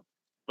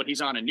but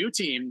he's on a new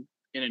team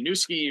in a new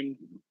scheme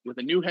with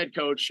a new head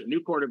coach, a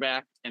new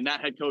quarterback, and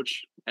that head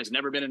coach has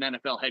never been an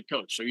NFL head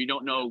coach. So you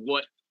don't know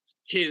what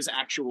his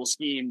actual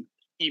scheme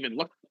even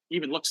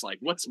looks like.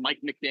 What's Mike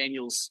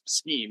McDaniel's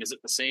scheme? Is it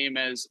the same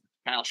as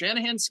Kyle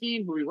Shanahan's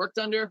scheme, who he worked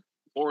under,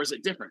 or is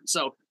it different?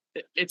 So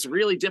it's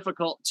really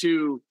difficult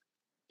to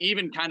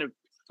even kind of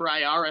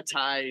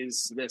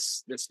prioritize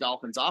this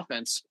Dolphins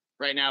offense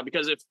right now,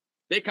 because if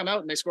they come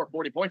out and they score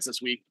 40 points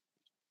this week,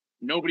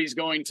 nobody's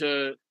going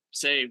to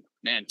say,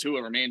 man,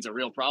 Tua remains a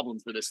real problem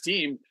for this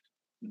team.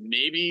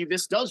 Maybe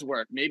this does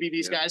work. Maybe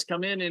these guys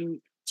come in and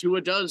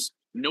Tua does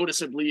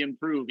noticeably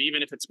improve,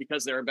 even if it's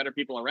because there are better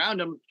people around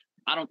him.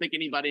 I don't think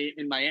anybody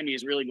in Miami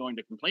is really going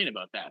to complain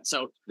about that.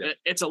 So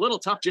it's a little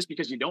tough just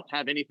because you don't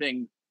have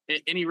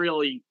any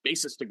really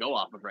basis to go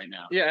off of right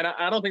now. Yeah, and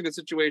I don't think the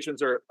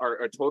situations are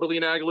totally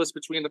analogous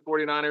between the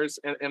 49ers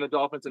and the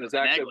Dolphins. And as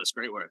Zack said,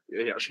 great word.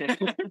 Yeah.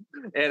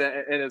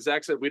 and as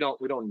Zack said, we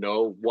don't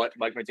know what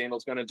Mike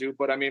McDaniel's going to do,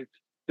 but I mean,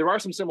 there are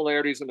some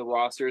similarities in the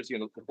rosters.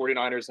 The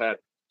 49ers had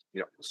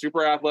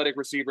super athletic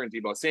receiver in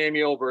Deebo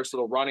Samuel,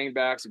 versatile running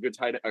backs,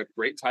 a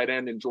great tight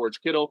end in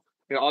George Kittle.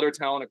 Other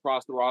talent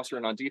across the roster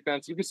and on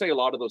defense. You could say a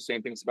lot of those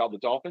same things about the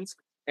Dolphins.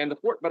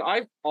 But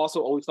I've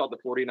also always thought the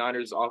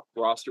 49ers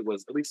roster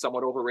was at least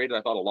somewhat overrated.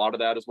 I thought a lot of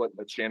that is what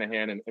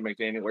Shanahan and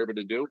McDaniel were able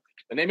to do.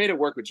 And they made it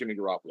work with Jimmy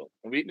Garoppolo.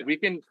 And we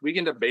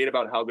can debate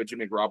about how good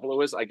Jimmy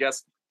Garoppolo is. I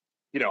guess,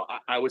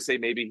 I would say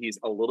maybe he's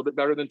a little bit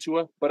better than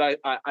Tua, but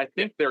I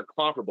think they're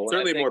comparable.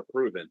 Certainly more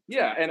proven.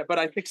 Yeah. But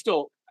I think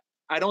still,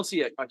 I don't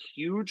see a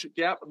huge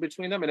gap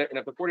between them. And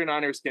if the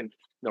 49ers can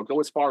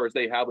go as far as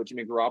they have with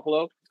Jimmy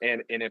Garoppolo,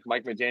 and if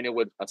Mike McDaniel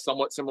with a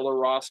somewhat similar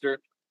roster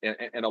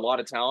and a lot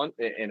of talent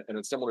and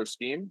a similar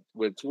scheme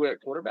with Tua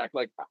at quarterback,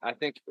 like I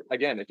think,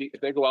 again,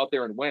 if they go out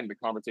there and win, the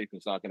conversation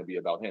is not going to be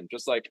about him.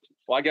 Just like,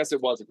 well, I guess it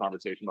was a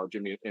conversation about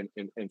Jimmy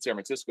in San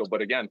Francisco.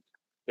 But again,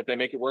 if they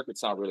make it work,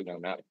 it's not really going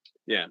to matter.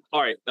 Yeah.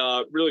 All right.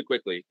 Really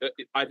quickly,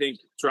 I think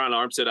Teron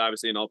Armstead,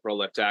 obviously an all-pro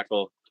left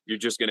tackle. You're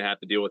just going to have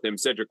to deal with him.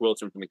 Cedric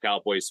Wilson from the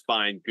Cowboys,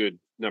 fine, good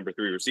number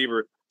 3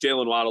 receiver.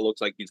 Jalen Waddle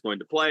looks like he's going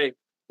to play.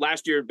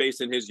 Last year,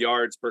 based on his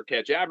yards per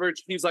catch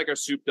average, he's like a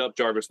souped up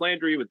Jarvis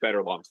Landry with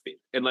better long speed.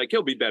 And like,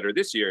 he'll be better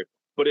this year.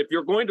 But if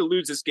you're going to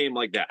lose this game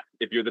like that,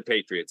 if you're the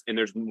Patriots, and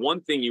there's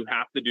one thing you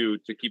have to do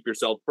to keep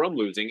yourself from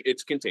losing,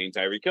 it's contain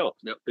Tyreek Hill.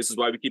 Yep. This is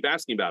why we keep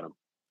asking about him.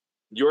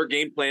 Your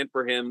game plan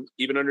for him,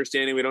 even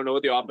understanding we don't know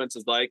what the offense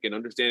is like and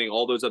understanding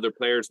all those other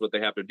players, what they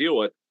have to deal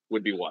with,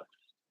 would be what?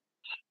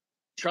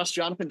 Trust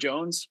Jonathan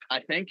Jones, I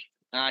think.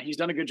 He's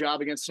done a good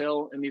job against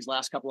Hill in these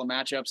last couple of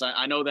matchups.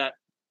 I know that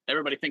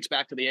everybody thinks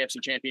back to the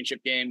AFC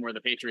Championship game where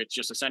the Patriots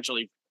just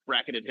essentially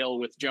bracketed Hill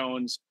with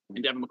Jones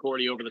and Devin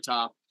McCourty over the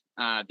top.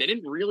 They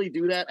didn't really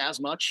do that as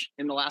much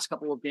in the last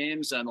couple of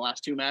games and the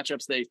last two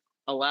matchups. They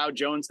allowed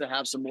Jones to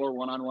have some more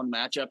one-on-one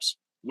matchups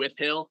with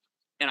Hill.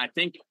 And I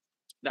think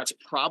that's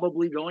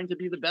probably going to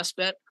be the best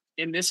bet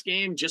in this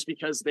game, just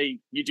because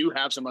you do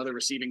have some other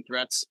receiving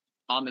threats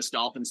on this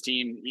Dolphins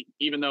team,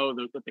 even though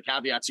the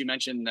caveats you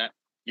mentioned that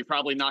you're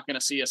probably not going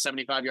to see a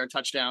 75-yard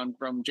touchdown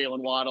from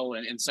Jalen Waddle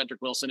and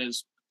Cedric Wilson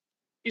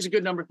he's a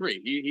good number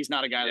 3. He's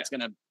not a guy that's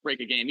going to break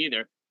a game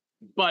either.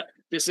 But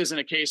this isn't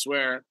a case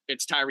where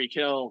it's Tyreek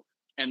Hill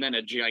and then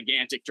a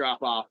gigantic drop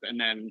off and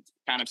then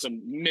kind of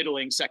some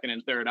middling second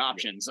and third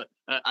options.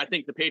 I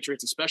think the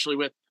Patriots, especially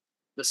with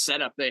the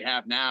setup they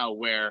have now,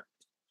 where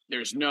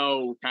there's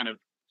no kind of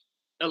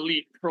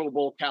elite Pro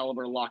Bowl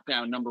caliber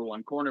lockdown number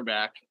 1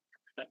 cornerback,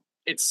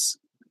 it's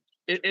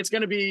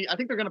going to be, I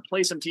think they're going to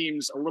play some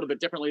teams a little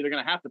bit differently. They're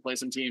going to have to play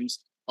some teams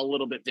a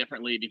little bit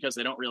differently because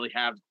they don't really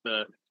have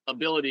the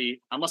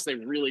ability, unless they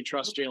really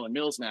trust Jalen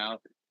Mills now,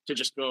 to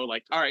just go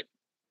like, all right,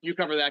 you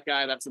cover that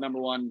guy. That's the number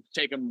 1.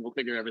 Take him. We'll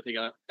figure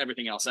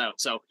everything else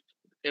out. So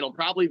it'll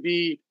probably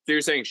be. So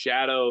you're saying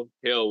shadow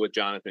Hill with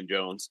Jonathan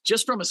Jones?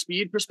 Just from a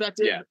speed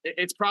perspective, yeah.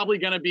 It's probably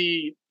going to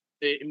be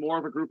more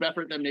of a group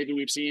effort than maybe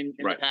we've seen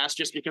in the past,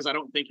 just because I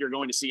don't think you're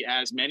going to see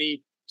as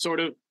many sort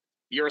of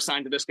you're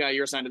assigned to this guy,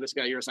 you're assigned to this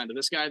guy, you're assigned to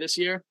this guy this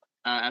year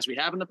as we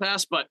have in the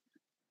past. But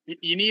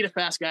you need a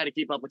fast guy to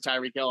keep up with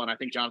Tyreek Hill, and I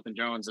think Jonathan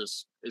Jones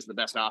is the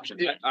best option.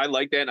 Yeah, I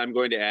like that, and I'm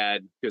going to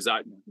add, because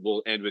I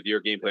will end with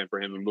your game plan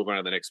for him and move on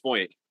to the next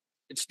point.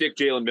 Stick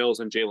Jalen Mills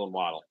and Jalen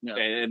Waddle. Yeah.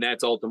 And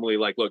that's ultimately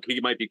like, look, he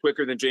might be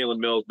quicker than Jalen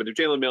Mills, but if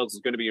Jalen Mills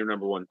is going to be your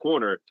number 1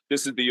 corner,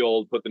 this is the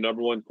old put the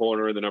number 1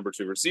 corner and the number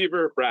 2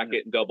 receiver,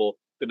 bracket and double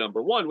the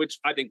number 1, which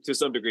I think to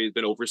some degree has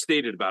been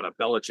overstated about a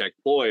Belichick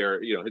ploy or,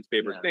 his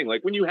favorite thing.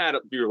 Like when you had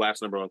your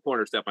last number 1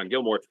 corner, Stephon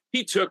Gilmore,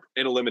 he took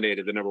and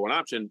eliminated the number 1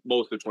 option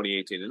most of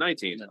 2018 and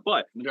 19. Yeah.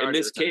 But in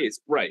this case,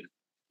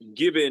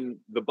 given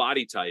the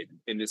body type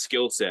and the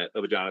skill set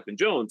of a Jonathan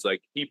Jones,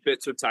 like he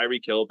fits with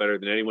Tyreek Hill better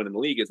than anyone in the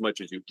league as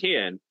much as you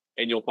can.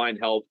 And you'll find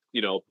help,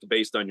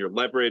 based on your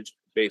leverage,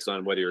 based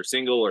on whether you're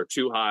single or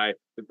too high.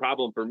 The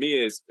problem for me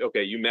is,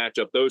 okay, you match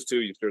up those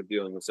two, you start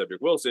dealing with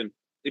Cedric Wilson.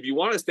 If you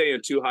want to stay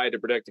in too high to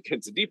protect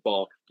against a deep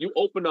ball, you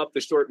open up the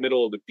short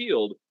middle of the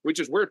field,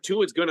 which is where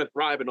Tua is going to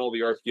thrive in all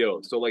the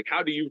RPOs. So, like,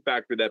 how do you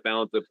factor that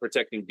balance of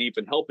protecting deep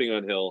and helping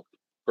on Hill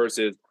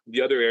versus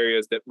the other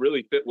areas that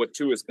really fit what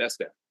Tua is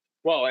best at?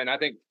 Well, and I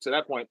think to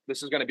that point,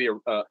 this is going to be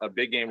a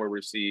big game where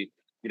we see,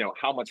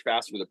 how much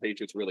faster the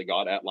Patriots really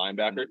got at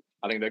linebacker.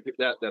 I think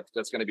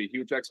that's going to be a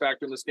huge X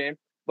factor in this game.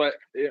 But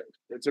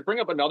to bring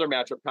up another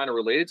matchup kind of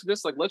related to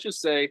this, like let's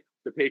just say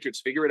the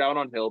Patriots figure it out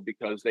on Hill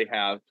because they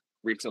have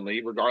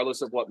recently,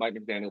 regardless of what Mike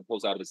McDaniel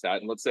pulls out of his hat,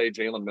 and let's say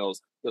Jalen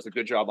Mills does a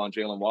good job on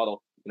Jalen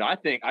Waddle. I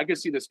think I could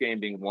see this game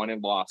being won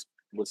and lost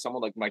with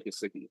someone like Mike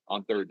Gesicki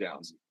on third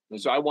downs.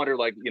 And so I wonder,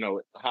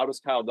 how does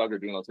Kyle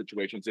Duggar do in those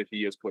situations if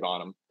he is put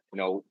on him?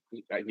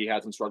 He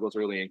had some struggles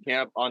early in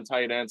camp on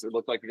tight ends. It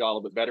looked like he got a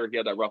little bit better. He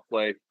had that rough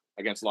play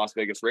against Las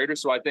Vegas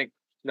Raiders. So I think,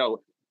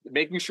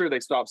 making sure they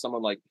stop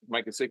someone like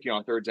Mike Gesicki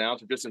on third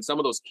downs or just in some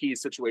of those key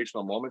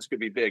situational moments could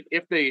be big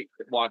if they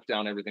lock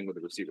down everything with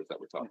the receivers that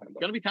we're talking about. It's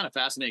going to be kind of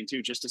fascinating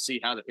too, just to see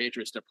how the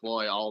Patriots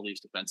deploy all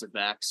these defensive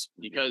backs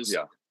because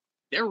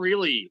they're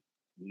really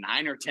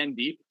 9 or 10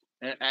 deep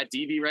at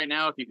DB right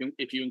now.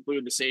 If you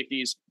include the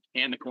safeties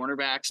and the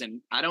cornerbacks,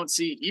 and I don't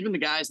see even the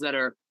guys that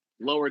are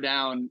lower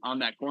down on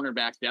that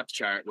cornerback depth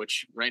chart,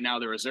 which right now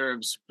the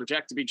reserves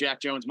project to be Jack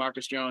Jones,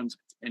 Marcus Jones,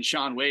 and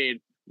Sean Wade.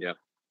 Yeah.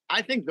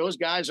 I think those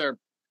guys are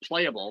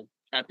playable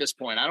at this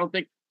point. I don't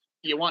think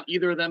you want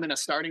either of them in a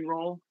starting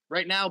role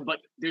right now, but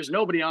there's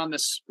nobody on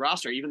this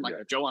roster, even like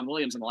Joanne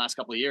Williams in the last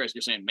couple of years.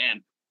 You're saying,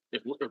 man,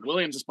 if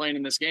Williams is playing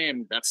in this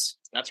game, that's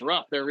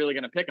rough. They're really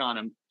going to pick on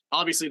him.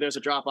 Obviously there's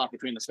a drop off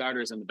between the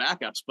starters and the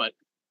backups, but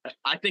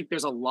I think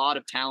there's a lot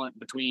of talent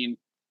between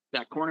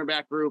that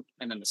cornerback group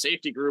and then the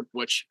safety group,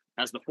 which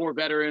has the 4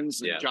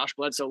 veterans. Yeah. Josh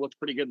Bledsoe looked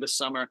pretty good this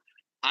summer.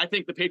 I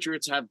think the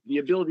Patriots have the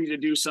ability to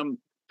do some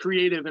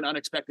creative and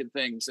unexpected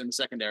things in the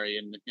secondary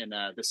in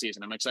this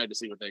season. I'm excited to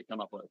see what they come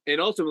up with.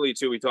 And ultimately,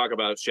 too, we talk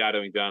about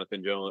shadowing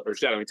Jonathan Jones or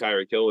shadowing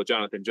Tyreek Hill with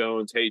Jonathan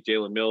Jones. Hey,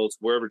 Jalen Mills,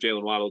 wherever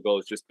Jalen Waddle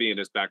goes, just be in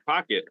his back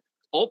pocket.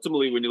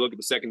 Ultimately, when you look at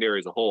the secondary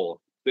as a whole,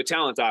 the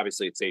talent's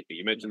obviously at safety.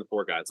 You mentioned the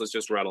 4 guys. Let's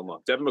just rattle them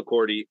up. Devin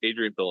McCourty,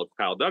 Adrian Phillips,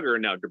 Kyle Duggar,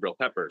 and now Jabril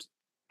Peppers.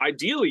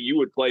 Ideally, you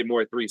would play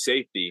more 3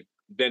 safety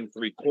than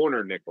 3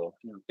 corner nickel.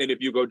 Yeah. And if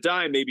you go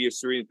dime, maybe it's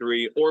 3 and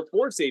 3 or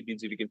 4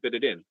 safeties if you can fit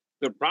it in.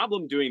 The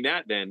problem doing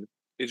that then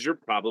is you're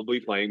probably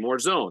playing more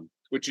zone.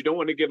 which you don't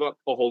want to give up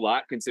a whole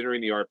lot considering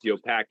the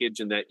RPO package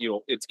and that,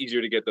 it's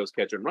easier to get those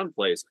catch and run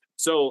plays.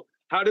 So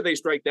how do they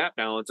strike that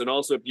balance? And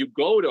also, if you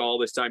go to all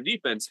this time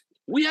defense,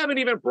 we haven't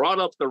even brought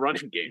up the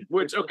running game,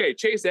 which, okay,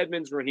 Chase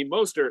Edmonds, Raheem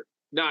Mostert,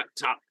 not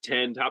top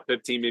 10, top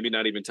 15, maybe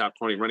not even top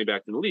 20 running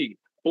back in the league,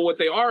 but what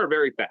they are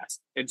very fast.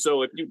 And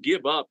so if you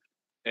give up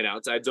an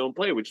outside zone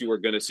play, which you were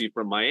going to see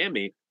from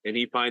Miami, and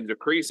he finds a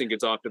crease and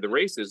gets off to the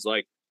races,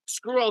 like,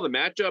 screw all the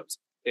matchups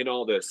and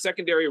all the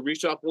secondary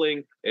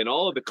reshuffling and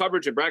all of the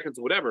coverage and brackets,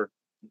 whatever.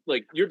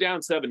 Like, you're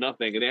down 7-0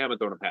 and they haven't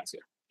thrown a pass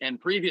yet. And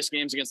previous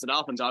games against the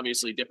Dolphins,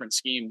 obviously different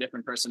scheme,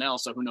 different personnel.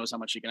 So who knows how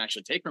much you can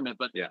actually take from it.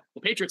 But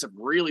the Patriots have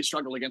really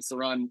struggled against the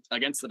run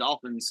against the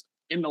Dolphins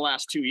in the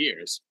last 2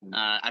 years.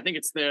 I think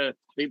it's their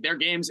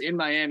games in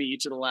Miami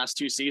each of the last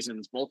 2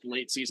 seasons, both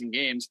late season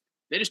games.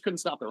 They just couldn't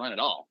stop the run at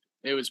all.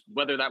 It was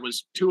whether that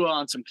was Tua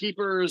on some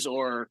keepers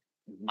or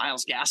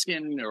Myles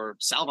Gaskin or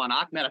Salvon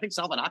Ahmed. I think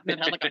Salvon Ahmed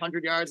had like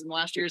 100 yards in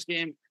last year's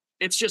game.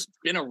 It's just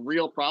been a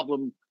real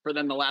problem for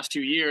them the last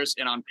 2 years.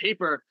 And on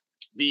paper,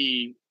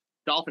 the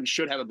Dolphins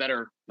should have a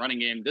better running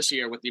game this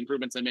year with the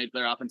improvements they made to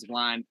their offensive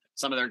line.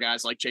 Some of their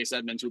guys like Chase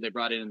Edmonds, who they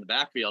brought in the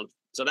backfield.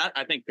 So that,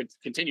 I think, could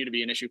continue to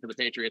be an issue for the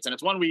Patriots. And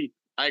it's one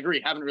I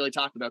agree, haven't really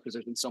talked about because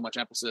there's been so much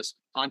emphasis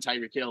on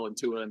Tyreek Hill and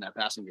Tua in that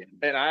passing game.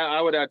 And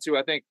I would add, too,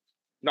 I think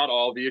not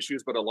all of the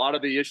issues, but a lot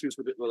of the issues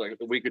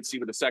that we could see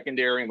with the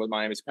secondary and with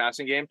Miami's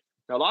passing game,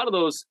 now, a lot of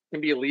those can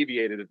be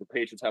alleviated if the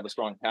Patriots have a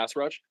strong pass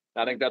rush.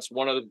 I think that's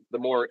one of the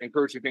more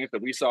encouraging things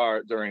that we saw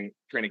during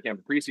training camp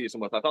and preseason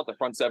with. I thought the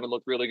front seven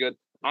looked really good.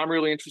 I'm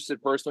really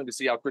interested personally to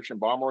see how Christian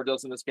Barmore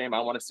does in this game.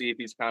 I want to see if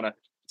he's kind of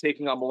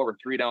taking on more of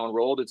a 3-down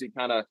role. Does he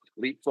kind of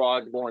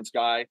leapfrog Lawrence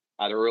Guy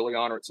either early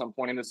on or at some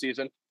point in the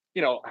season?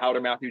 How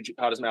does Matthew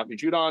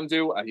Judon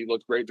do? He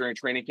looked great during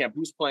training camp.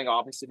 Who's playing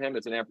opposite him?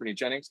 It's an Anthony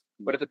Jennings.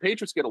 But if the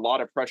Patriots get a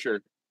lot of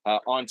pressure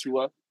on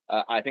Tua,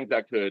 I think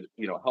that could,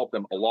 help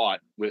them a lot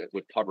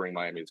with covering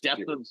Miami's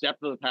depth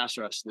of the pass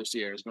rush this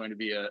year is going to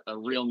be a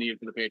real need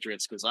for the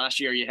Patriots, because last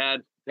year you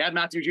had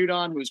Matthew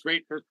Judon, who was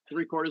great for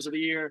 3/4 of the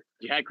year.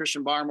 You had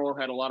Christian Barmore,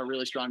 had a lot of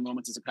really strong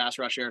moments as a pass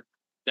rusher.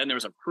 Then there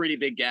was a pretty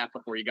big gap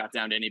before you got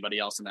down to anybody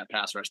else in that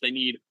pass rush. They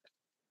need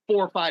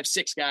 4, 5,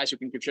 6 guys who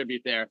can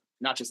contribute there,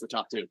 not just the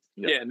top 2.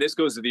 Yeah, and this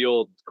goes to the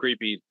old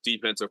creepy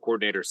defensive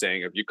coordinator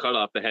saying, if you cut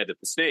off the head of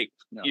the snake,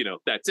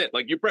 that's it.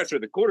 Like, you pressure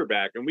the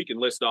quarterback, and we can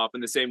list off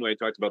in the same way I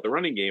talked about the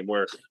running game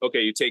where,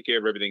 okay, you take care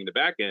of everything in the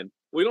back end.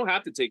 We don't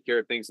have to take care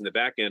of things in the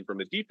back end from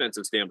a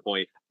defensive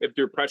standpoint if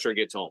your pressure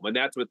gets home, and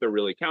that's what they're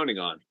really counting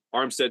on.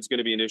 Armstead's going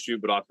to be an issue,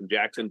 but Austin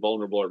Jackson,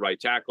 vulnerable at right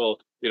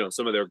tackle.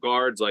 Some of their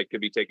guards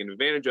could be taken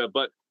advantage of,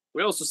 but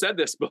we also said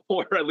this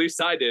before, at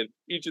least I did,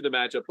 each of the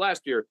matchups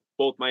last year,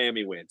 both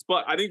Miami wins.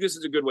 But I think this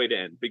is a good way to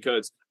end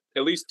because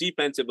at least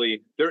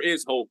defensively, there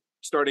is hope,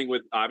 starting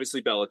with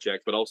obviously Belichick,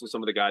 but also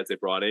some of the guys they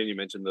brought in. You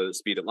mentioned the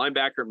speed at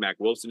linebacker. Mac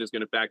Wilson is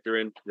going to factor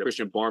in. Yep.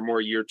 Christian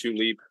Barmore, year 2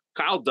 leap.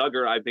 Kyle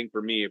Duggar, I think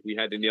for me, if we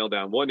had to nail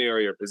down one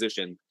area or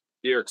position,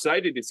 you're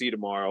excited to see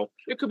tomorrow.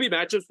 It could be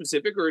matchup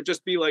specific or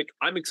just be like,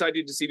 I'm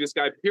excited to see this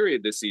guy,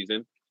 period, this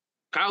season.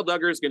 Kyle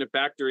Duggar is going to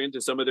factor into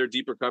some of their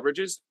deeper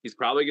coverages. He's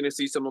probably going to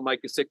see some of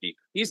Mike Gesicki.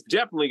 He's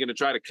definitely going to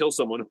try to kill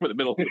someone over the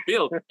middle of the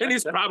field, and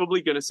he's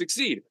probably going to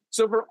succeed.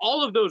 So for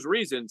all of those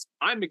reasons,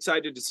 I'm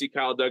excited to see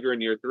Kyle Duggar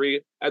in year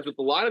 3, as with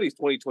a lot of these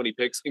 2020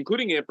 picks,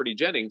 including Anthony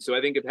Jennings, who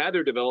I think have had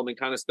their development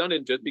kind of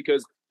stunted just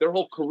because their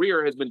whole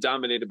career has been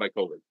dominated by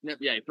COVID.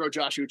 Yeah, you throw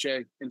Josh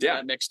Uche into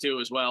that mix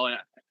too as well. And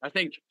I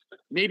think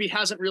maybe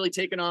hasn't really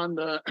taken on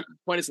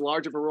quite as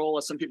large of a role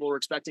as some people were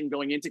expecting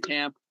going into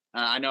camp.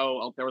 I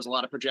know there was a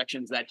lot of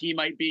projections that he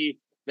might be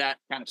that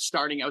kind of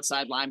starting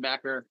outside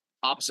linebacker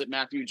opposite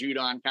Matthew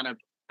Judon, kind of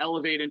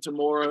elevate into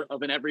more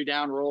of an every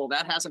down role.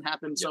 That hasn't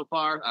happened so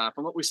far.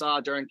 From what we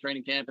saw during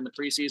training camp in the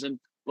preseason,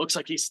 looks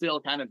like he's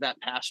still kind of that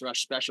pass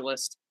rush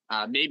specialist.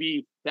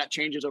 Maybe that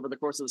changes over the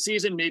course of the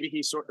season. Maybe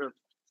he sort of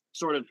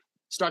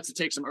starts to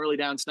take some early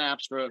down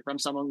snaps from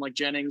someone like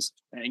Jennings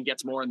and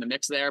gets more in the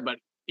mix there. But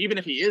even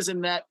if he is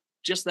in that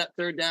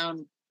 3rd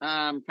down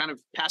kind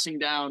of passing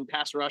down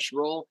pass rush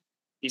role,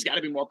 he's got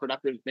to be more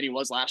productive than he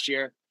was last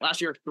year.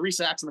 Last year, 3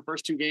 sacks in the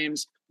first 2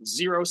 games,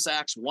 0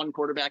 sacks, 1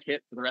 quarterback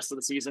hit for the rest of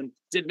the season.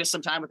 Did miss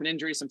some time with an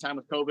injury, some time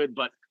with COVID,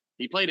 but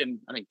he played in,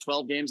 I think,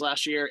 12 games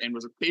last year and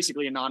was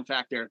basically a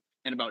non-factor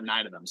in about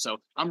 9 of them. So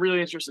I'm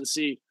really interested to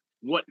see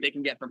what they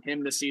can get from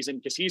him this season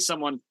because he's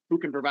someone who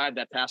can provide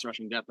that pass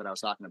rushing depth that I was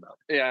talking about.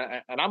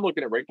 Yeah, and I'm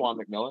looking at Raekwon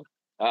McMillan.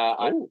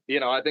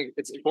 I think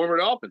it's former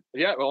Dolphin.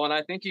 Yeah, well, and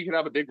I think he could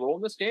have a big role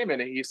in this game.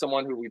 And he's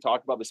someone who we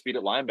talked about the speed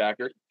at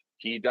linebacker.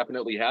 He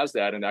definitely has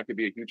that, and that could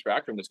be a huge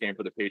factor in this game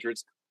for the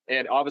Patriots.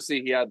 And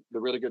obviously, he had the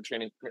really good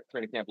training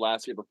camp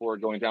last year before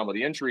going down with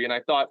the injury. And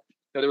I thought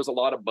there was a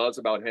lot of buzz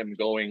about him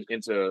going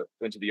into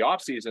the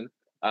offseason,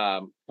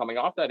 coming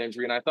off that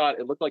injury. And I thought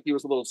it looked like he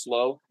was a little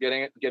slow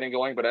getting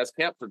going. But as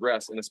camp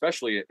progressed, and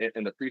especially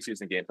in the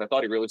preseason games, I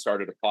thought he really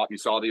started to pop. You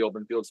saw the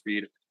open field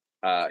speed.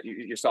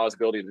 You saw his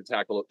ability to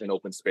tackle in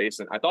open space.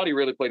 And I thought he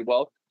really played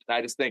well. And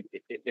I just think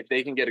if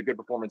they can get a good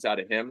performance out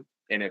of him,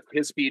 and if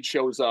his speed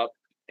shows up,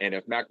 And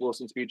if Mac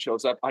Wilson's speed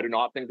shows up, I do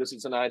not think this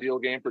is an ideal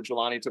game for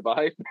Jelani to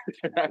buy.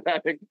 I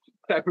think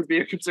that would be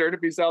a concern if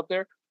he's out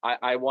there.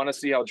 I want to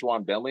see how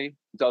Juwan Bentley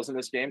does in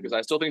this game, because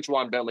I still think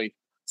Juwan Bentley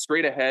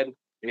straight ahead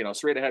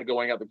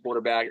going at the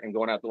quarterback and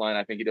going out the line.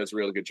 I think he does a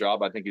really good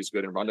job. I think he's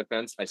good in run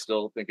defense. I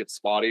still think it's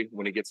spotty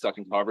when he gets stuck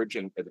in coverage,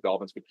 and the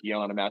Dolphins could key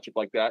on a matchup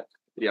like that.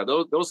 Yeah,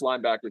 those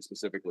linebackers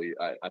specifically,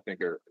 I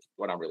think are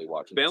what I'm really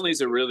watching.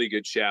 Bentley's a really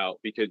good shout,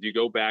 because you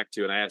go back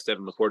to, and I asked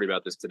Evan McCourty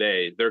about this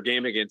today, their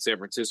game against San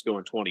Francisco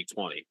in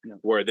 2020,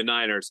 where the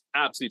Niners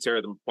absolutely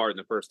tear them apart in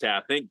the first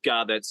half. Thank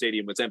God that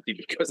stadium was empty,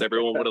 because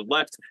everyone would have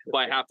left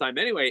by halftime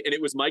anyway. And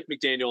it was Mike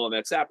McDaniel and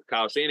that sap,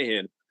 Kyle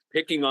Shanahan,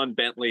 picking on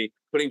Bentley,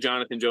 putting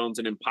Jonathan Jones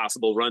in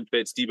impossible run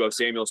fits, Deebo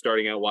Samuel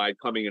starting out wide,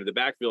 coming into the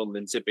backfield, and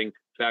then zipping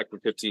back for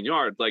 15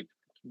 yards. Like,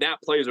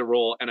 that plays a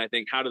role. And I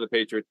think, how do the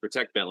Patriots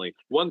protect Bentley?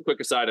 One quick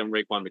aside on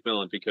Raekwon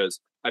McMillan, because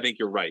I think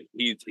you're right.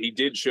 He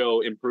did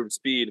show improved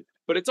speed,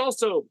 but it's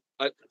also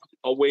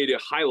a way to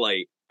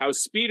highlight how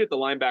speed at the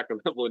linebacker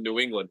level in New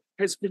England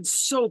has been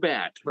so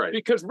bad. Right.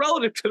 Because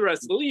relative to the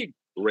rest of the league,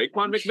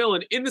 Raekwon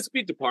McMillan in the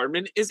speed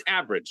department is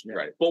average.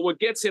 Right. But what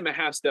gets him a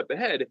half step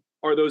ahead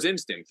are those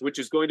instincts, which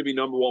is going to be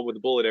number one with the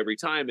bullet every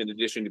time, in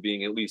addition to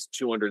being at least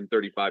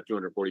 235,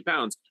 240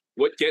 pounds.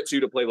 What gets you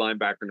to play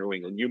linebacker in New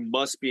England? You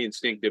must be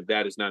instinctive.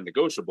 That is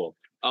non-negotiable.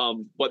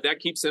 But that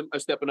keeps him a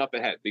step enough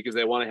ahead, because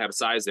they want to have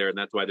size there, and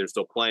that's why they're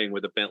still playing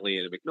with a Bentley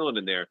and a McMillan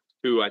in there,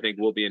 who I think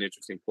will be an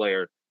interesting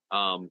player.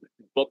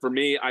 But for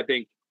me, I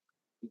think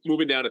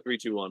moving down to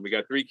 3-2-1, we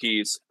got 3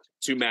 keys,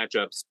 2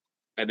 matchups,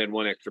 and then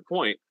 1 extra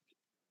point.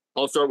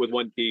 I'll start with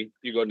 1 key.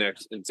 You go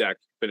next, and Zack,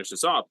 finish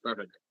this off.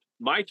 Perfect.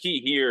 My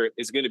key here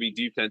is going to be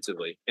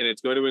defensively, and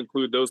it's going to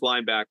include those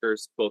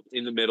linebackers both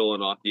in the middle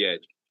and off the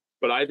edge.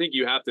 But I think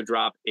you have to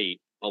drop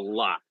 8 a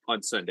lot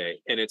on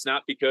Sunday. And it's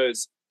not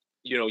because,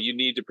 you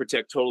need to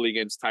protect totally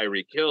against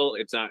Tyreek Hill.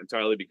 It's not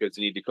entirely because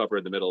you need to cover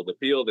in the middle of the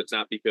field. It's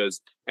not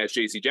because, as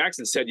J.C.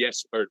 Jackson said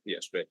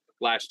yesterday,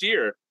 last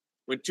year,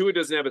 when Tua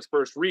doesn't have his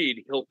first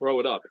read, he'll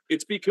throw it up.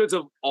 It's because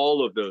of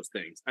all of those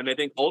things. And I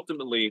think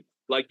ultimately,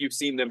 like you've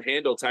seen them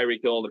handle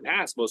Tyreek Hill in the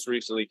past, most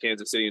recently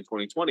Kansas City in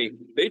 2020,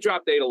 they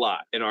dropped 8 a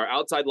lot. And our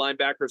outside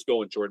linebackers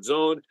go in short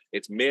zone.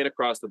 It's man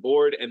across the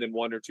board, and then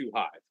 1 or 2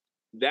 high.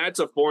 That's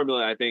a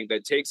formula, I think,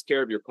 that takes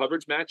care of your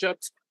coverage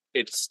matchups.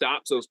 It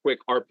stops those quick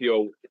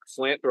RPO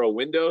slant throw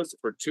windows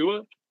for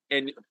Tua,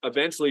 and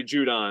eventually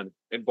Judon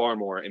and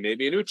Barmore and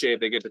maybe Anuche, if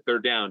they get to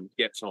third down,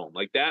 gets home.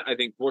 Like that, I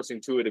think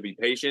forcing Tua to be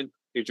patient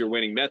is your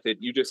winning method.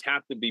 You just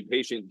have to be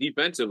patient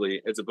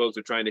defensively, as opposed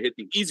to trying to hit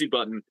the easy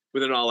button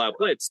with an all-out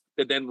blitz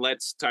that then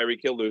lets Tyreek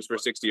Hill loose for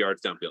 60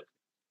 yards downfield.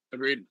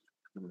 Agreed.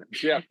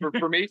 Yeah,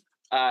 for me,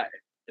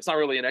 it's not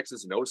really an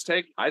X's and O's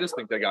take. I just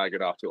think they got to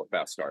get off to a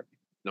fast start.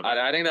 No.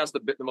 I think that's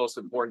the most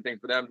important thing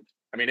for them.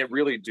 I mean, it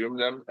really doomed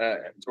them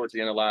towards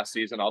the end of last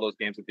season. All those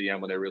games at the end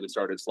when they really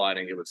started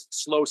sliding, it was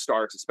slow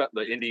starts.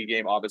 The Indy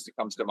game obviously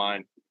comes to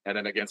mind, and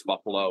then against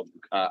Buffalo,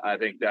 I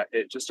think that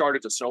it just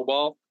started to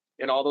snowball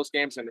in all those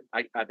games. And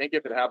I think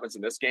if it happens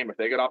in this game, if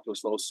they get off to a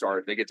slow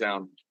start, they get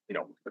down,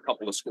 a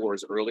couple of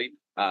scores early,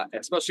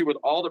 especially with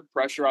all the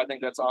pressure I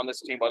think that's on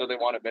this team, whether they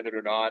want to admit it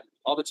or not,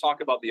 all the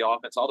talk about the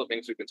offense, all the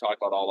things we could talk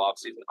about all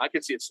offseason, I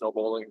could see it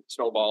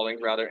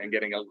snowballing rather, and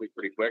getting ugly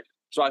pretty quick.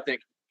 So I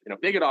think, if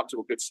they get off to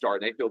a good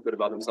start and they feel good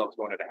about themselves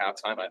going into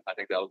halftime, I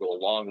think that'll go a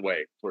long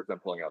way towards them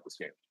pulling out this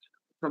game.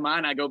 For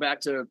mine, I go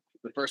back to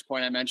the first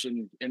point I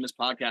mentioned in this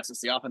podcast.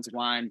 It's the offensive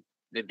line.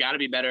 They've got to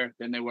be better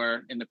than they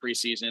were in the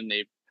preseason.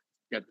 They've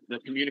got the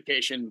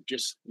communication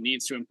just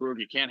needs to improve.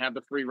 You can't have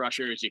the free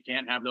rushers. You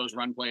can't have those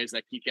run plays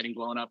that keep getting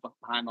blown up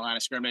behind the line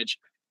of scrimmage.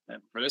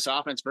 For this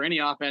offense, for any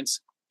offense,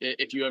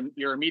 if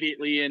you're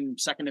immediately in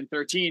 2nd and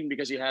 13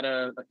 because you had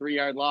a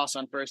 3-yard loss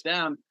on first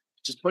down,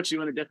 it just puts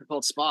you in a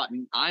difficult spot.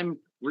 And I'm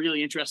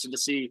really interested to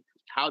see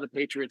how the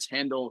Patriots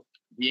handle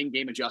the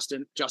in-game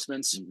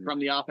adjustments from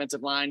the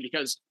offensive line,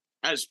 because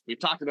as we've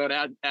talked about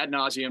ad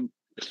nauseum,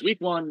 it's week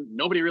 1,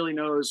 nobody really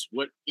knows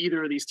what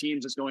either of these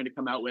teams is going to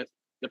come out with.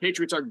 The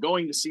Patriots are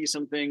going to see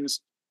some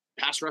things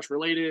pass rush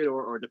related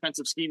or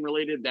defensive scheme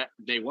related that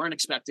they weren't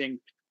expecting.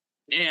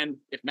 And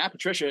if Matt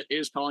Patricia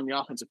is calling the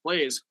offensive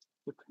plays,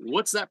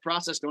 what's that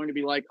process going to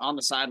be like on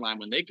the sideline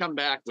when they come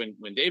back, when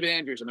David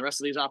Andrews and the rest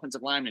of these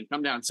offensive linemen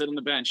come down, sit on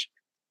the bench?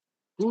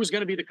 Who's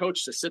going to be the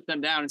coach to sit them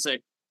down and say,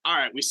 all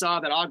right, we saw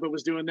that Ogba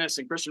was doing this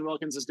and Christian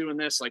Wilkins is doing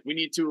this. Like we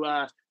need to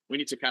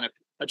kind of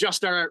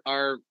adjust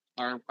our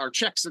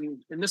checks in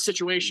this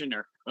situation,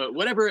 or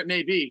whatever it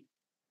may be.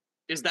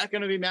 Is that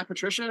going to be Matt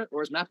Patricia,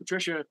 or is Matt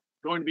Patricia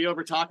going to be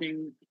over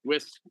talking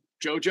with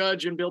Joe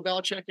Judge and Bill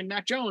Belichick and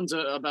Mac Jones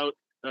about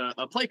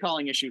a play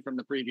calling issue from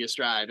the previous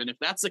drive? And if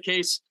that's the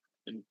case,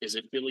 then is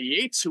it Billy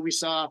Yates, who we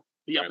saw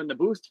be up in the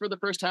booth for the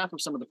first half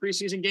of some of the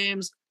preseason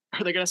games?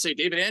 Are they going to say,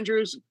 David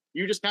Andrews,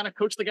 you just kind of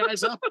coach the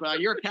guys up?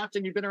 You're a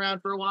captain. You've been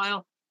around for a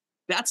while.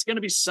 That's going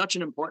to be such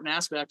an important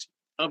aspect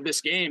of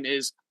this game,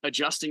 is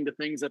adjusting to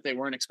things that they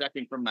weren't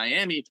expecting from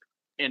Miami.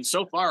 And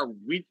so far,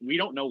 we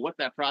don't know what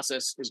that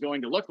process is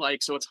going to look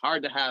like. So it's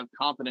hard to have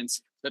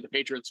confidence that the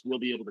Patriots will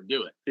be able to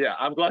do it. Yeah,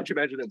 I'm glad you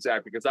mentioned it,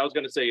 Zach, because I was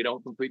going to say you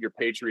don't complete your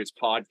Patriots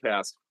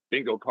podcast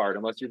bingo card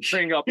unless you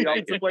bring up the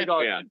opposite play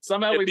dog. Yeah.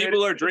 Somehow If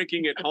people are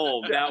drinking at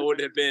home, that would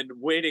have been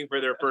waiting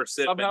for their first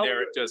sip, and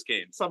there it just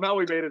came. Somehow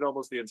we made it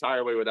almost the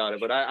entire way without it.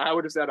 But I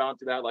would have said on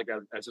to that, like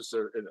as just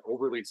an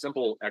overly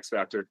simple X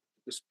factor,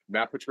 just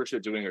Matt Patricia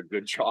doing a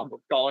good job of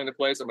calling the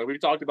plays. I mean, we've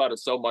talked about it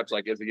so much.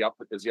 Like, is he up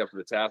for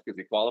the task? Is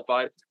he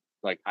qualified?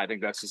 Like, I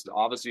think that's just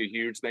obviously a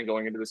huge thing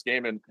going into this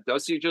game. And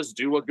does he just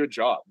do a good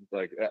job?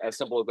 Like, as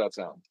simple as that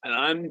sounds. And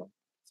I'm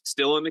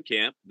still in the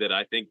camp that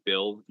I think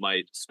Bill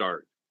might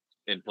start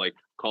and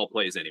call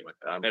plays anyway.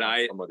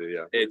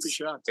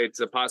 It's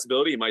a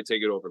possibility. He might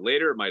take it over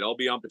later. It might all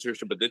be on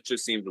Patricia, but this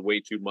just seems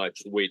way too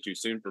much, way too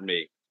soon for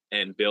me.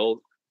 And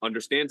Bill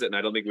understands it, and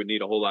I don't think we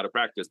need a whole lot of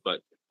practice. But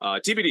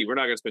TBD, we're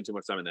not going to spend too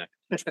much time in that.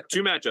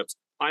 2 matchups.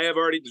 I have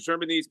already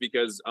determined these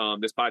because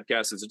this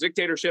podcast is a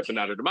dictatorship and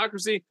not a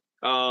democracy.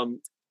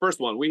 First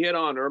one we hit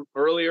on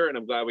earlier, and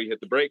I'm glad we hit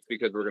the brakes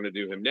because we're going to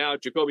do him now.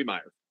 Jakobi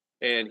Meyers,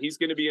 and he's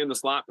going to be in the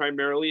slot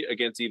primarily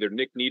against either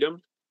Nick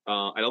Needham.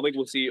 I don't think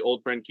we'll see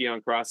old friend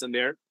Keon Cross in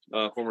there,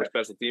 former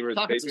special teamer.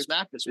 Talking some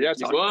smack this week. Yes,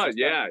 he was.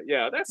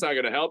 Yeah. That's not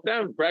going to help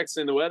them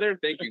practicing the weather.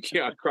 Thank you,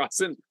 Keon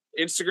Crossan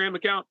Instagram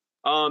account.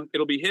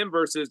 It'll be him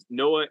versus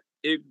Noah.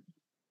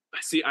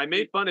 See, I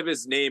made fun of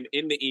his name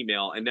in the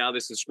email, and now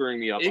this is screwing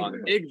me up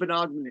on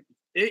Igbenogany.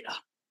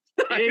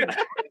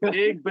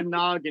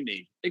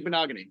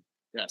 Igbenogany.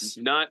 Yes.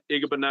 Not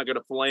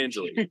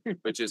Igbenogany,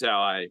 which is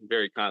how I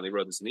very kindly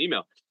wrote this in the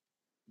email.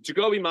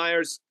 Jakobi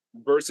Meyers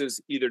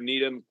versus either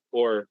Needham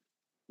or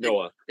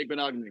Noah.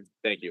 Igbenogany.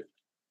 Thank you.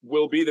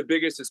 Will be the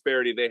biggest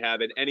disparity they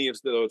have in any of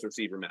those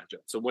receiver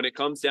matchups. So when it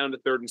comes down to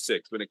 3rd and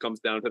 6, when it comes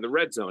down to the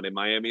red zone, and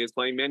Miami is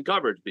playing man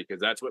coverage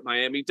because that's what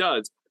Miami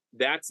does,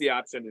 that's the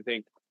option I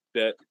think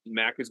that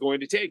Mac is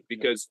going to take,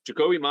 because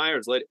Jakobi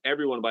Meyers led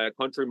everyone by a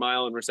country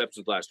mile in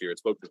receptions last year. It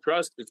spoke to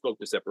trust, it spoke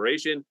to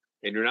separation,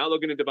 and you're not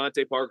looking at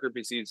Devontae Parker if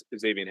he sees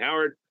Xavier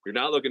Howard. You're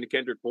not looking at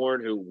Kendrick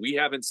Bourne, who we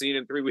haven't seen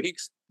in 3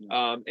 weeks.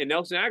 And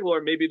Nelson Aguilar,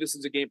 maybe this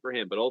is a game for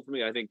him, but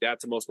ultimately I think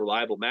that's the most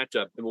reliable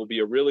matchup and will be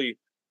a really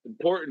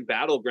important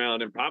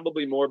battleground and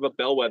probably more of a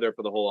bellwether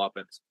for the whole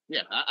offense.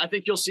 Yeah, I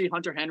think you'll see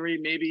Hunter Henry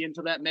maybe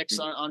into that mix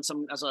on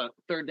some as a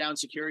 3rd down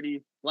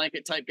security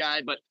blanket type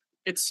guy, but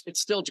it's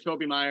still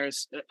Jakobi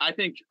Meyers. I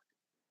think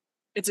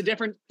it's a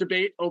different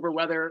debate over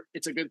whether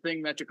it's a good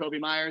thing that Jakobi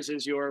Meyers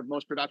is your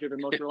most productive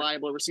and most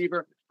reliable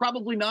receiver.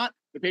 Probably not.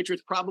 The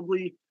Patriots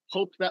probably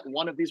hoped that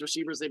one of these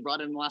receivers they brought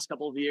in the last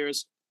couple of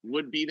years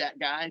would be that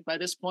guy by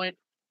this point.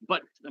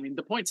 But I mean,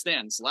 the point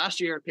stands.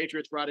 Last year,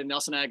 Patriots brought in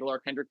Nelson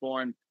Aguilar, Kendrick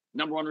Bourne,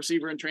 number 1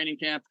 receiver in training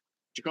camp.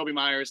 Jakobi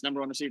Meyers, number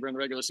 1 receiver in the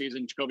regular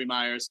season. Jakobi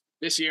Meyers.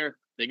 This year,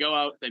 they go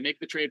out, they make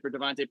the trade for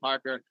Devontae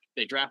Parker.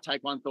 They draft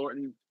Tyquan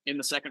Thornton in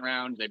the 2nd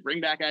round. They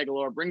bring back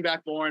Aguilar, bring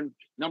back Bourne,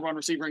 number 1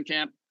 receiver in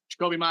camp,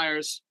 Jakobi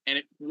Meyers, and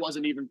it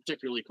wasn't even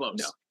particularly close.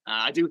 No.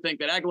 I do think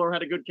that Aguilar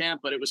had a good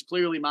camp, but it was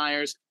clearly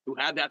Meyers who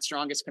had that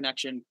strongest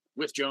connection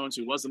with Jones,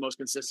 who was the most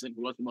consistent,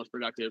 who was the most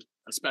productive,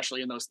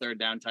 especially in those 3rd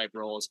down type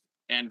roles.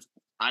 And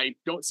I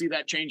don't see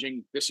that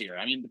changing this year.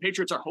 I mean, the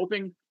Patriots are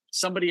hoping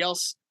somebody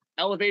else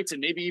elevates and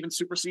maybe even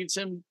supersedes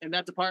him in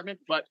that department,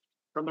 but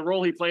from the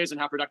role he plays and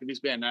how productive he's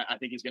been, I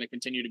think he's going to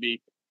continue to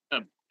be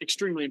an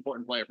extremely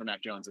important player for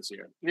Mac Jones this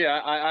year. Yeah,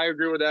 I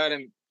agree with that.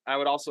 And I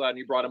would also add, and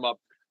you brought him up,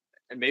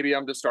 and maybe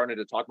I'm just starting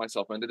to talk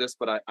myself into this,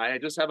 but I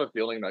just have a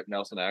feeling that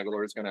Nelson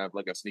Aguilar is going to have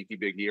like a sneaky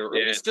big year. Or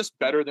it's just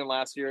better than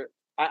last year.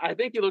 I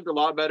think he looked a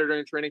lot better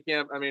during training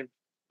camp. I mean,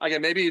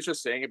 again, maybe he's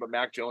just saying it, but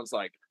Mac Jones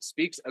like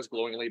speaks as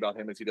glowingly about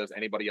him as he does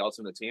anybody else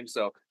in the team.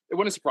 So it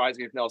wouldn't surprise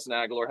me if Nelson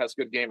Aguilar has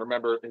a good game.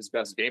 Remember, his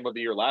best game of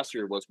the year last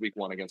year was week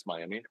 1 against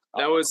Miami.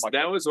 That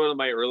was one of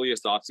my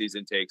earliest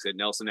offseason takes, that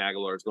Nelson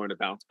Aguilar is going to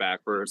bounce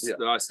back for a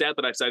stat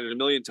that I've cited a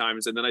million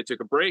times. And then I took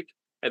a break.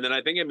 And then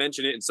I think I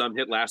mentioned it in some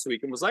hit last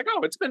week and was like,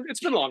 oh, it's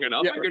been long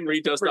enough. I can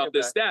redust off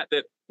this stat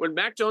that when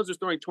Mac Jones was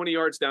throwing 20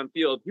 yards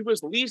downfield, he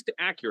was least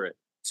accurate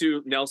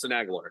to Nelson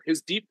Aguilar,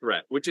 his deep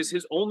threat, which is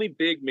his only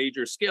big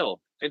major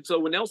skill. And so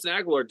when Nelson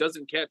Aguilar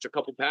doesn't catch a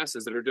couple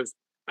passes that are just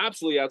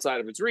absolutely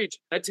outside of his reach,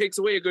 that takes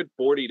away a good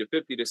 40 to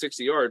 50 to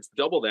 60 yards,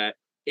 double that,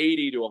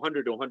 80 to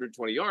 100 to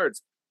 120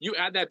 yards. You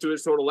add that to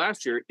his total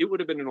last year, it would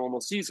have been a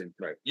normal season.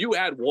 Right. You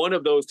add one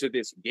of those to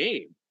this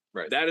game,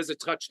 right? That is a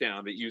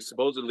touchdown that you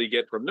supposedly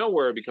get from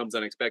nowhere, becomes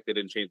unexpected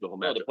and changed the whole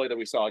match. The play that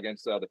we saw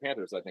against the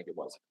Panthers, I think it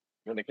was,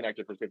 when they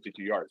connected for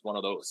 52 yards. One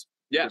of those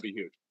would be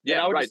huge.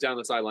 Yeah, right down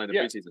the sideline of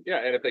preseason.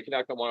 Yeah, and if they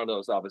connect on one of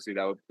those, obviously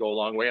that would go a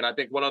long way. And I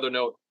think one other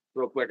note,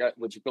 real quick,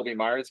 with Jakobi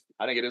Meyers,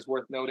 I think it is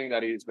worth noting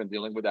that he's been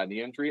dealing with that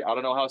knee injury. I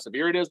don't know how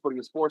severe it is, but he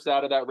was forced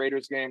out of that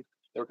Raiders game.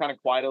 They were kind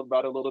of quiet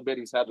about it a little bit.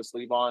 He's had the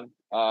sleeve on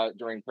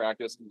during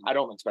practice. I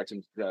don't expect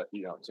him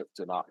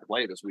to not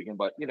play this weekend,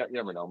 but you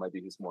never know. Maybe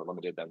he's more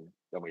limited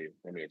than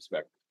we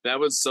expect. That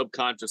was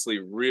subconsciously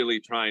really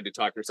trying to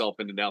talk yourself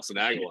into Nelson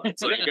Aguilar.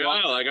 It's like,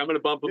 I'm going to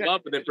bump him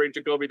up and then bring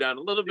Jacoby down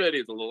a little bit.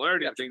 He's a little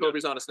early. Yeah,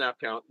 Jacoby's on a snap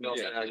count.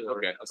 Nelson Aguilar.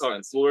 Okay. Well,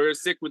 we're going to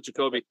stick with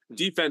Jacoby.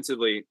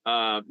 Defensively,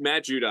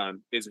 Matt Judon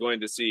is going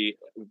to see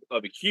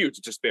a huge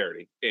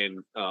disparity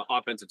in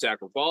offensive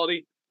tackle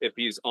quality. If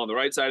he's on the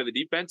right side of the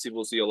defense, he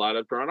will see a lot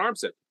of Teron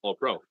Armstead,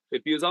 All-Pro.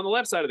 If he is on the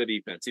left side of the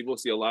defense, he will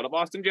see a lot of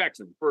Austin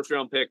Jackson,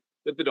 first-round pick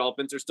that the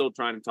Dolphins are still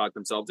trying to talk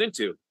themselves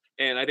into.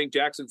 And I think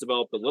Jackson's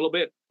developed a little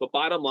bit. But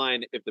bottom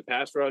line, if the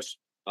pass rush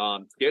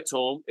gets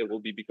home, it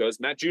will be because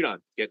Matt Judon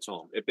gets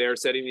home. If they're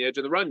setting the edge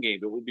of the run game,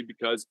 it will be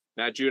because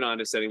Matt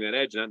Judon is setting that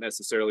edge, not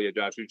necessarily a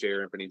Josh Uche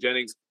or Anthony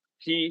Jennings.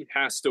 He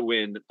has to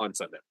win on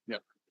Sunday.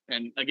 Yep.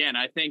 And again,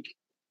 I think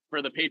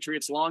for the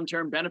Patriots'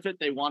 long-term benefit,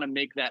 they want to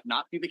make that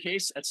not be the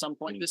case at some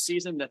point this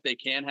season, that they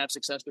can have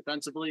success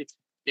defensively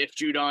if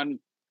Judon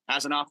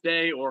has an off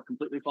day or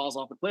completely falls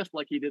off a cliff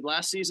like he did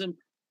last season.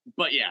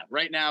 But yeah,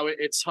 right now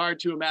it's hard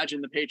to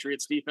imagine the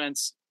Patriots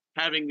defense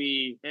having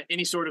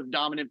any sort of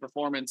dominant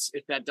performance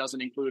if that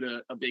doesn't include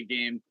a big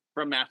game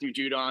from Matthew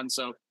Judon.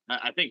 So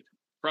I think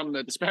from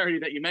the disparity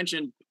that you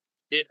mentioned,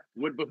 it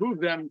would behoove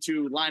them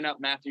to line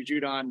up Matthew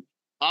Judon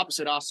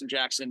opposite Austin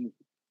Jackson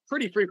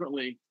pretty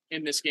frequently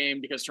in this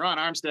game, because Teron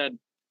Armstead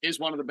is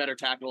one of the better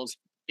tackles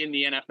in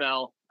the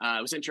NFL.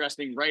 It was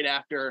interesting right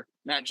after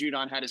Matt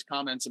Judon had his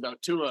comments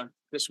about Tua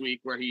this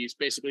week, where he's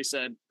basically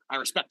said, I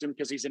respect him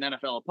because he's an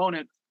NFL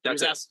opponent.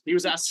 He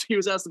was asked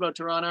about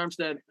Teron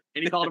Armstead,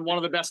 and he called him one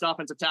of the best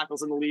offensive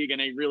tackles in the league and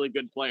a really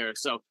good player.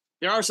 So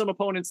there are some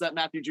opponents that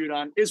Matthew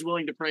Judon is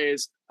willing to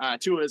praise.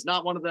 Tua is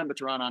not one of them, but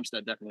Teron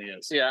Armstead definitely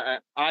is. Yeah,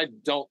 I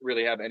don't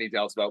really have any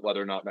doubts about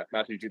whether or not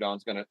Matthew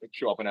Judon's going to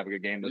show up and have a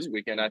good game this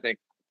weekend. I think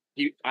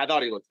I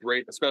thought he looked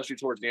great, especially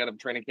towards the end of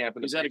training camp.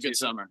 He's had a good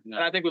summer. Yeah.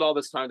 And I think with all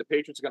this time, the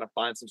Patriots are going to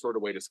find some sort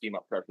of way to scheme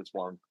up pressures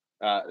for him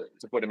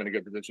to put him in a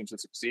good position to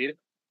succeed.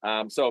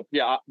 So,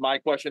 yeah, my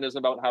question isn't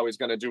about how he's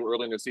going to do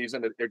early in the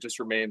season. It just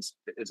remains,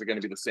 is it going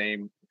to be the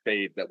same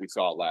fade that we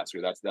saw last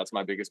year? That's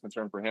my biggest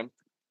concern for him.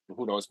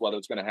 Who knows whether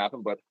it's going to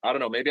happen, but I don't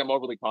know. Maybe I'm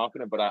overly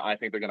confident, but I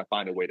think they're going to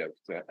find a way to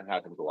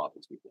have him go off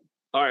this weekend.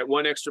 All right,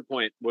 one extra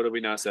point. What have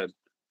we not said?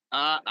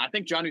 I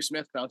think Jonnu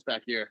Smith bounced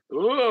back here.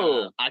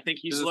 Ooh, I think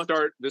he's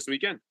start this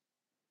weekend.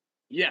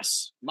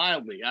 Yes,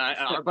 mildly.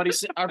 Our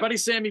buddy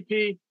Sammy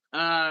P,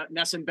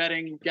 NESN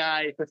betting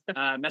guy,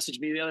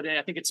 messaged me the other day.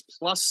 I think it's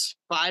plus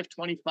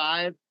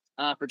 525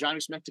 for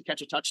Jonnu Smith to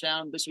catch a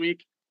touchdown this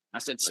week. I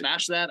said,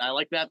 smash that. I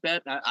like that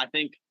bet. I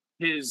think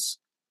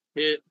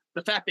the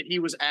fact that he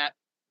was at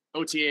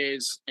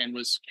OTAs and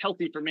was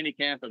healthy for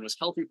minicamp and was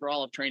healthy for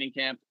all of training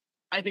camp,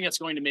 I think that's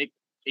going to make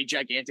a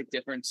gigantic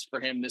difference for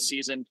him this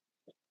season.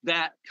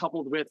 That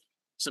coupled with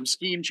some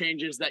scheme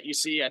changes that you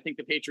see, I think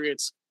the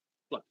Patriots,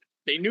 look,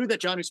 they knew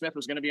that Jonnu Smith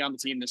was going to be on the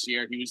team this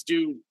year. He was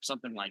due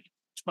something like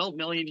 $12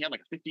 million. He had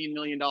like a $15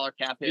 million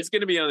cap hit. He's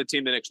going to be on the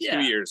team the next 2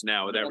 years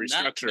now with that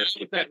restructure.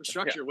 That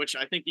restructure, which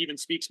I think even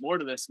speaks more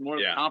to this, more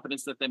of the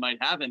confidence that they might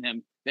have in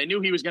him. They knew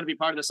he was going to be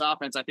part of this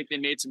offense. I think they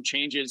made some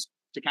changes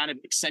to kind of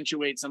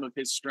accentuate some of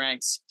his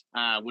strengths,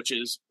 which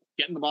is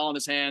getting the ball in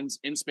his hands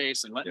in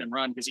space and letting him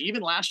run. Because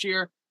even last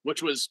year,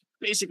 which was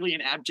basically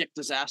an abject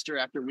disaster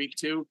after week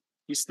 2,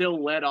 he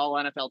still led all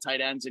NFL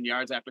tight ends in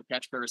yards after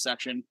catch per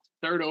reception,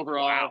 3rd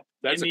overall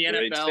in the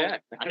NFL.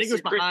 I think it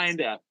was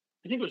behind. I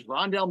think it was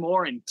Rondell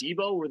Moore and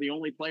Debo were the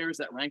only players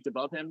that ranked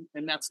above him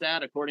in that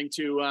stat, according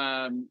to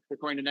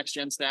Next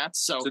Gen Stats.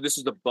 So this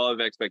is above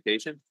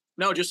expectation.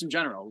 No, just in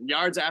general,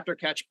 yards after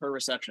catch per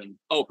reception.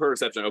 Oh, per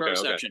reception. Okay,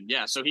 reception.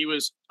 Yeah. So he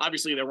was,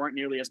 obviously there weren't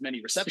nearly as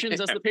many receptions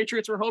as the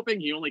Patriots were hoping.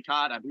 He only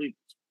caught, I believe,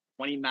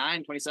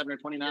 27 or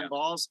 29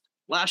 balls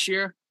last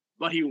year,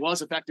 but he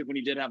was effective when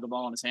he did have the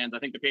ball in his hands. I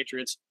think the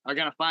Patriots are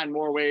going to find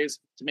more ways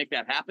to make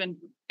that happen.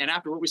 And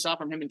after what we saw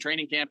from him in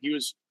training camp, he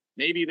was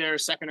maybe their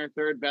 2nd or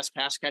 3rd best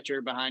pass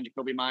catcher behind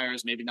Jacoby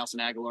Myers, maybe Nelson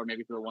Aguilar,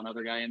 maybe throw one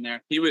other guy in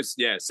there. He was,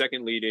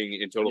 2nd leading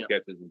in total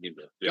catches in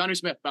Cuba. Jonnu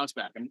Smith bounced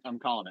back. I'm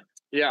calling it.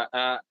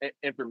 Yeah,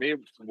 and for me,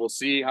 we'll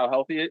see how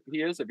healthy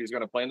he is if he's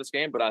going to play in this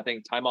game. But I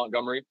think Ty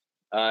Montgomery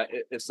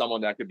is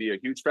someone that could be a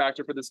huge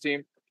factor for this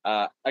team.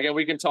 Again,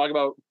 we can talk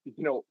about,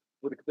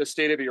 with the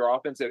state of your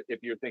offense, if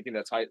you're thinking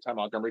that Ty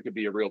Montgomery could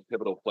be a real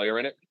pivotal player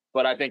in it.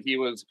 But I think he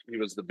was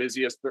the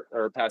busiest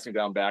passing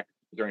down back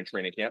during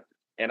training camp.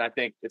 And I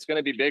think it's going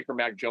to be big for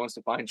Mac Jones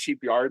to find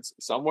cheap yards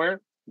somewhere,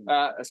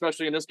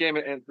 especially in this game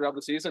and throughout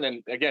the season.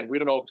 And again, we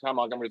don't know if Ty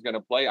Montgomery is going to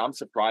play. I'm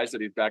surprised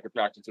that he's back at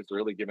practice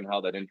early, given how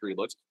that injury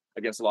looks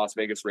against the Las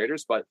Vegas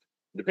Raiders. But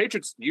the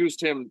Patriots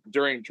used him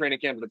during training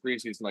camp in the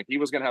preseason. Like, he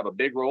was going to have a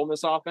big role in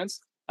this offense.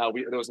 There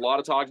was a lot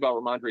of talk about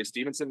Ramondre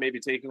Stevenson maybe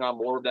taking on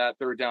more of that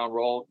 3rd down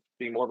role,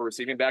 being more of a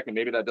receiving back, and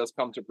maybe that does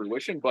come to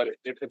fruition. But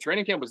if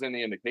training camp was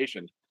any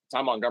indication,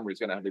 Ty Montgomery is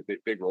going to have a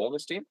big role in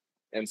this team.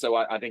 And so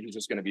I think he's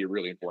just going to be a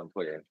really important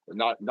player,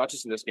 not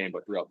just in this game,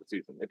 but throughout the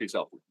season, if he's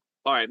healthy.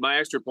 All right, my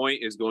extra point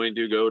is going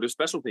to go to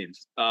special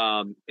teams.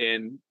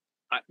 And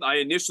I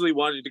initially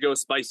wanted to go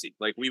spicy.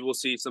 Like, we will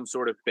see some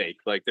sort of fake.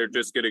 Like, they're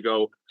just going to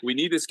go, we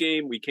need this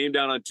game. We came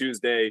down on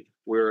Tuesday.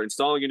 We're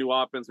installing a new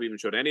offense. We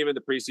haven't showed any of it in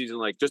the preseason.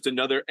 Like, just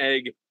another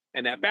egg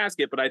in that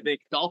basket. But I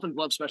think Dolphins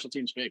love special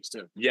teams fakes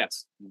too.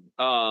 yes.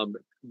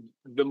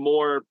 The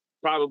more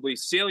probably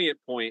salient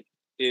point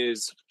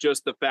is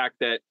just the fact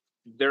that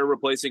they're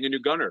replacing a new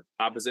gunner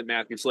opposite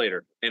Matthew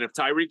Slater. And if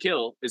Tyreek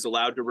Hill is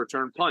allowed to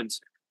return punts,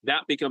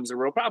 that becomes a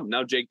real problem.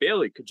 Now, Jake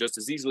Bailey could just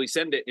as easily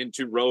send it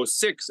into row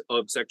 6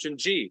 of section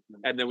G,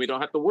 and then we don't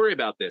have to worry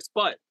about this.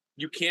 But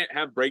you can't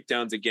have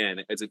breakdowns again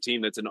as a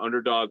team that's an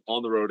underdog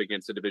on the road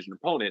against a division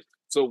opponent.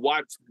 So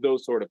watch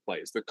those sort of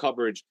plays. The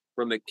coverage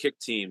from the kick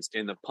teams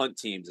and the punt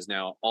teams is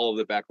now all of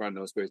the background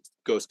noise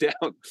goes down.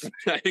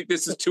 I think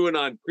this is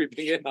Tuanon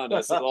creeping in on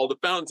us. All the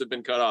fountains have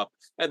been cut off,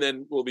 and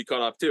then we'll be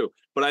cut off too.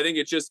 But I think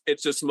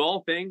it's a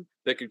small thing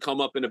that could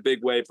come up in a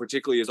big way,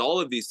 particularly as all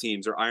of these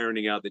teams are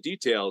ironing out the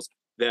details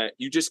that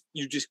you just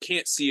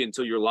can't see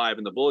until you're live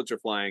and the bullets are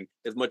flying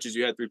as much as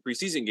you had 3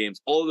 preseason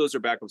games. All of those are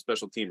backup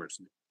special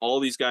teamers. All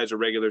of these guys are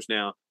regulars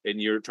now,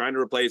 and you're trying to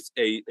replace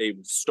a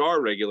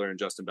star regular in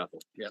Justin Bethel.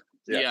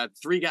 Yeah.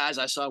 3 guys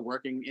I saw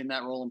working in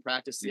that role in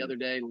practice the other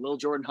day. Lil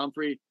Jordan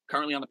Humphrey,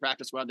 currently on the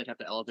practice squad. They'd have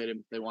to elevate him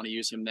if they want to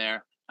use him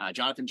there.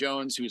 Jonathan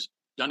Jones, who's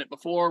done it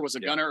before, was a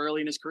gunner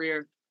early in his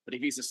career. But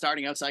if he's a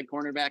starting outside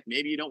cornerback,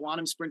 maybe you don't want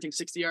him sprinting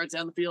 60 yards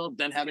down the field,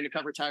 then having to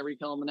cover Tyreek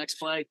Hill in the next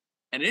play.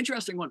 And an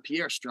interesting one,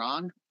 Pierre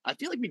Strong. I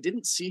feel like we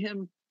didn't see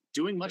him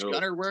doing much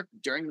gunner work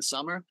during the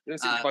summer.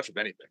 Didn't see much of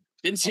anything.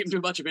 Didn't see him do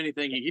much of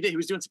anything. He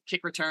was doing some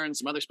kick returns,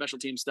 some other special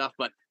team stuff,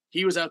 but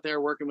he was out there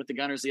working with the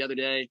gunners the other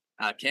day.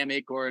 Cam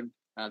Acorn,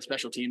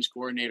 special teams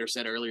coordinator,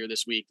 said earlier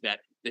this week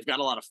that they've got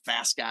a lot of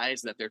fast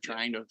guys that they're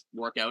trying to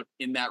work out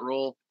in that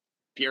role.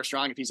 Pierre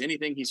Strong, if he's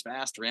anything, he's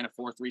fast, ran a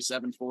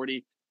 4.37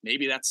 40.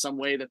 Maybe that's some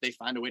way that they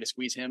find a way to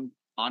squeeze him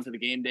onto the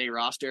game day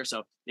roster.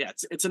 So yeah,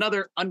 it's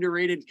another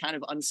underrated kind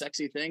of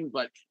unsexy thing,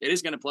 but it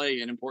is going to play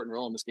an important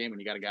role in this game when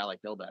you got a guy like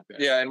Hill back there.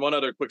 Yeah, and one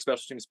other quick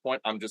special teams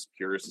point, I'm just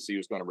curious to see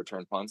who's going to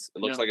return punts.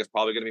 It looks like it's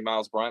probably going to be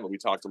Miles Bryant, but we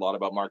talked a lot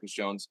about Marcus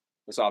Jones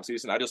this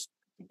offseason.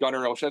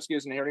 Gunnar Olszewski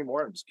isn't here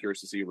anymore. I'm just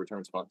curious to see who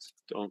returns punts.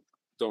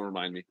 Don't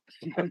remind me.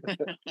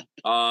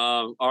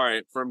 All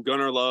right, from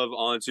Gunnar Love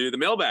on to the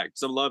mailbag.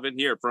 Some love in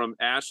here from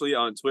Ashley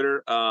on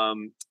Twitter.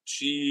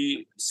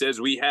 She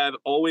says, we have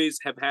always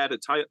had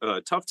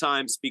a tough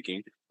time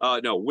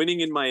winning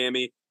in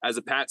Miami. As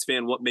a Pats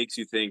fan, what makes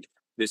you think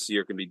this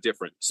year can be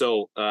different?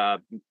 So,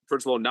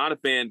 first of all, not a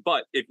fan,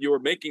 but if you're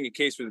making a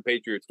case for the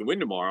Patriots to win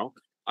tomorrow,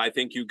 I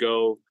think you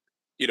go,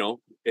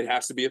 it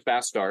has to be a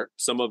fast start.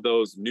 Some of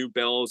those new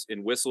bells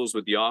and whistles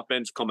with the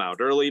offense come out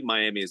early.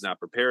 Miami is not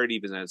prepared,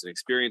 even as an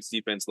experienced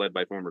defense led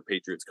by former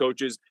Patriots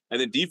coaches. And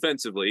then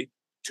defensively,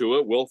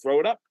 Tua will throw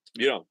it up.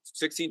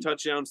 16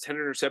 touchdowns, 10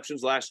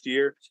 interceptions last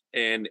year.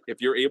 And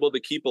if you're able to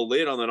keep a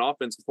lid on that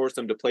offense and force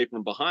them to play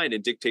from behind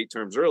and dictate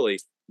terms early,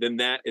 then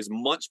that is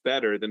much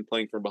better than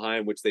playing from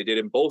behind, which they did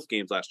in both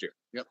games last year.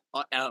 Yep.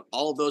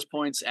 All of those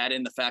points, add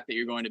in the fact that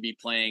you're going to be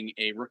playing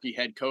a rookie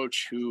head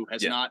coach who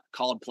has not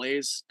called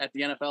plays at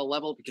the NFL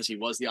level because he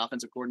was the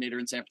offensive coordinator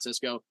in San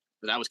Francisco.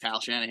 But that was Kyle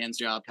Shanahan's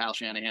job, Kyle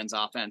Shanahan's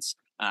offense.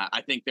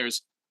 I think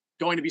there's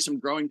going to be some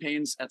growing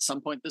pains at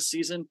some point this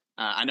season.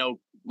 I know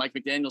Mike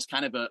McDaniel's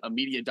kind of a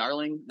media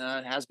darling,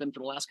 has been for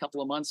the last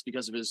couple of months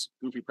because of his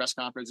goofy press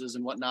conferences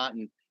and whatnot.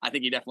 And I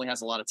think he definitely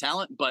has a lot of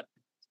talent, but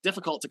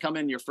difficult to come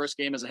in your first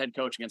game as a head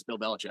coach against Bill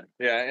Belichick.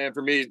 Yeah, and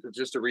for me,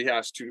 just to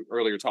rehash 2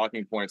 earlier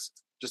talking points,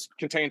 just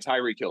contain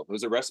Tyreek Hill. It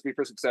was a recipe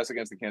for success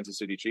against the Kansas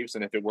City Chiefs,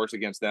 and if it works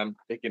against them,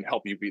 it can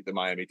help you beat the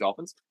Miami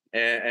Dolphins.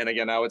 And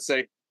again, I would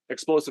say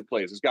explosive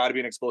plays. There's got to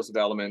be an explosive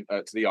element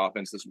to the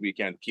offense this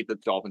weekend. Keep the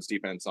Dolphins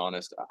defense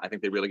honest. I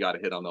think they really got to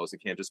hit on those.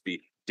 It can't just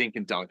be dink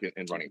and dunk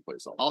and running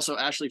plays. Also,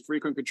 Ashley,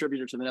 frequent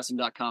contributor to the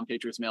NESN.com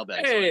Patriots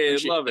mailbag. Hey,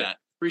 love it.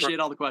 Appreciate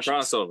all the questions.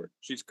 Crossover.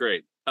 She's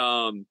great.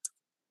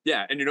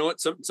 Yeah, and you know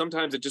what?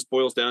 Sometimes it just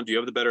boils down, do you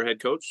have the better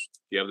head coach?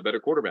 Do you have the better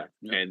quarterback?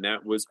 Yeah. And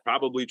that was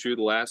probably true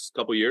the last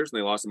couple of years, and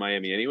they lost to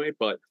Miami anyway,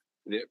 but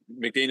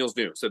McDaniel's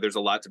new, so there's a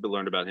lot to be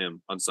learned about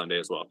him on Sunday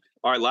as well.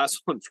 All right, last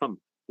one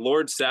from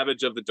Lord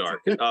Savage of the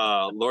Dark.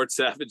 Lord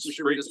Savage,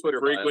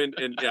 frequent,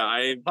 and yeah,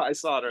 I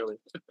saw it early.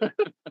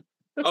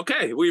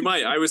 Okay, we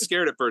might. I was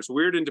scared at first.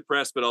 Weird and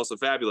depressed, but also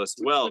fabulous.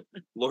 Well,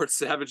 Lord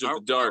Savage of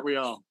the Dark. Aren't we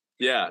all?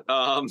 Yeah.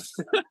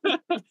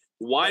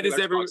 Why does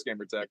everyone...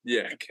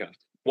 Yeah, God.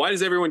 Why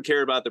does everyone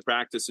care about the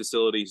practice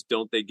facilities?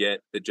 Don't they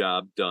get the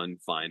job done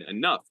fine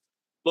enough?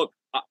 Look,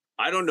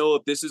 I don't know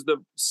if this is the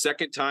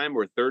second time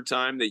or third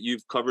time that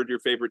you've covered your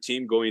favorite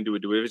team going to a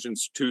Division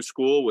II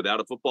school without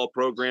a football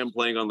program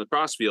playing on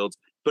lacrosse fields,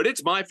 but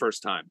it's my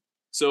first time.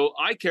 So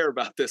I care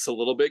about this a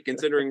little bit,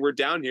 considering we're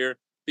down here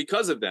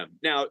because of them.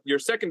 Now, your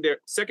second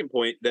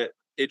point that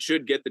it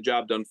should get the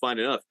job done fine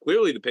enough.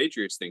 Clearly, the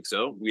Patriots think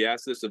so. We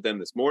asked this of them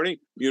this morning.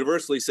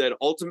 Universally said,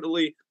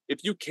 ultimately,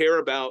 if you care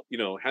about,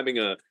 having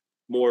a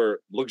more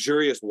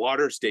luxurious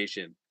water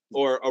station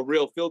or a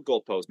real field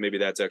goal post, maybe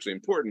that's actually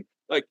important.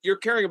 Like, you're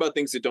caring about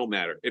things that don't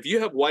matter. If you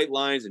have white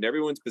lines and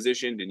everyone's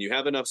positioned and you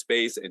have enough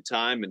space and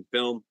time and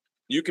film,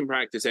 you can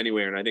practice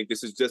anywhere. And I think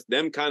this is just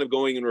them kind of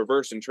going in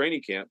reverse in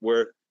training camp,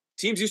 where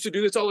teams used to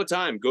do this all the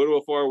time. Go to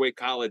a faraway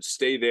college,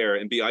 stay there,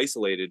 and be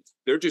isolated.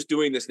 They're just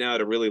doing this now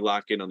to really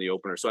lock in on the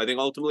opener. So I think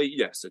ultimately,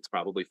 yes, it's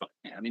probably fine.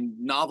 Yeah, I mean,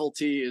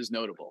 novelty is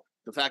notable.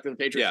 The fact that the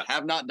Patriots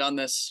have not done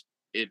this,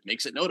 it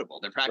makes it notable.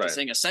 They're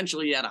practicing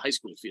essentially at a high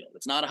school field.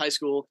 It's not a high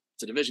school,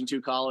 it's a Division II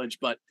college,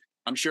 but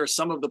I'm sure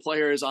some of the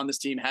players on this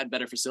team had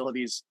better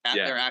facilities at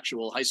their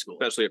actual high school.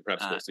 Especially at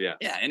prep schools, Yeah,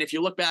 and if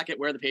you look back at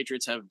where the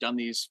Patriots have done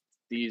these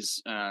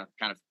kind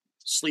of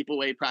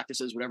sleepaway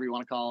practices, whatever you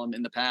want to call them,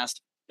 in the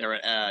past, they were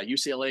at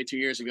UCLA 2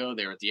 years ago.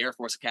 They were at the Air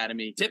Force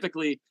Academy.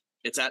 Typically,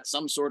 it's at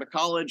some sort of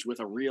college with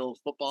a real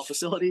football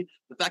facility.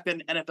 The fact that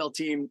an NFL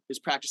team is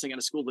practicing at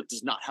a school that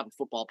does not have a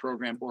football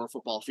program or a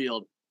football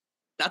field,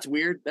 that's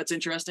weird. That's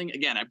interesting.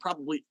 Again, I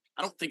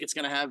don't think it's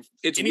going to have.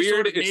 It's any weird.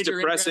 sort of It's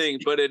depressing,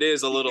 but it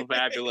is a little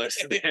fabulous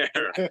there.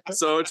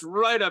 So it's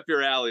right up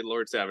your alley,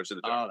 Lord Savage. To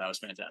the Oh, that was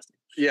fantastic.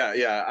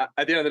 Yeah.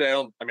 At the end of the day,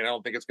 I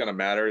don't think it's going to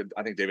matter.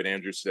 I think David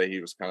Andrews today,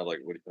 he was kind of like,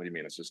 what do you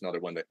mean? It's just another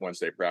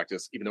Wednesday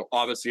practice, even though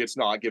obviously it's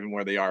not, given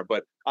where they are.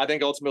 But I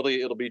think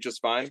ultimately it'll be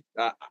just fine.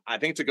 I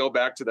think to go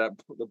back to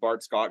the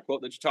Bart Scott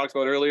quote that you talked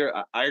about earlier,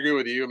 I agree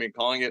with you. I mean,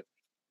 calling it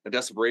a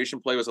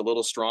desperation play was a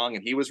little strong,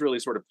 and he was really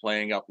sort of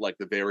playing up like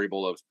the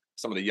variable of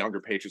some of the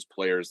younger Patriots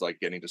players like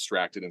getting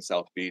distracted in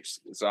South Beach.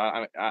 So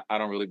I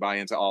don't really buy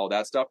into all of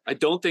that stuff. I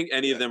don't think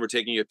any of them are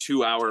taking a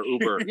 2-hour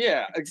Uber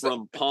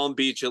from Palm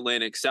Beach,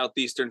 Atlantic,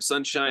 Southeastern,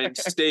 Sunshine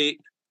State,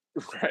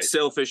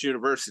 Sailfish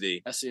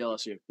University.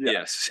 SCLSU.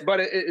 Yes. But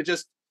it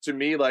just, to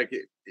me, like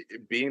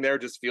being there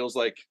just feels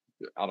like,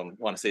 I don't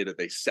want to say that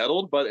they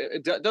settled, but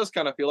it does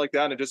kind of feel like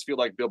that. And it just feel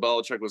like Bill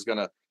Belichick was going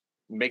to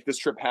make this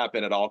trip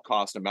happen at all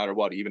costs, no matter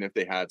what, even if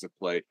they had to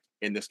play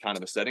in this kind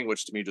of a setting,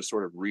 which to me just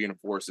sort of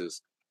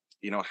reinforces,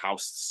 how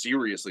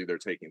seriously they're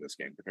taking this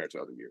game compared to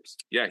other years.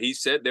 Yeah, he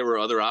said there were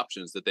other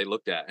options that they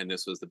looked at, and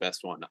this was the best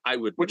one. I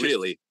would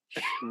really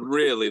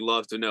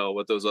love to know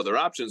what those other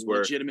options were.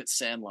 Legitimate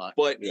Sandlot.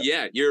 But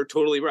yeah, you're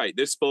totally right.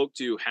 This spoke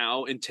to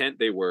how intent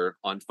they were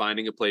on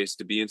finding a place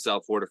to be in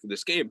South Florida for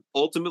this game.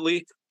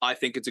 Ultimately, I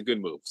think it's a good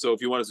move. So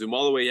if you want to zoom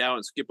all the way out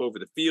and skip over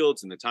the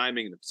fields and the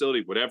timing and the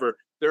facility, whatever,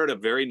 they're at a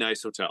very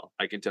nice hotel.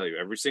 I can tell you,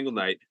 every single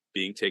night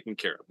being taken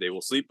care of. They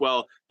will sleep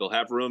well. They'll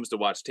have rooms to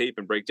watch tape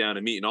and break down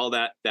and meet and all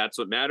that. That's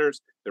what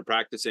matters. They're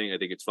practicing. I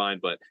think it's fine.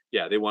 But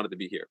yeah, they wanted to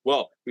be here.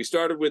 Well, we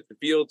started with the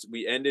fields.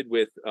 We ended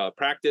with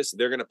practice.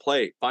 They're going to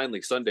play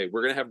finally Sunday.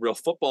 We're going to have real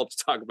football to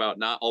talk about,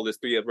 not all this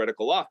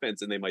theoretical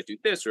offense. And they might do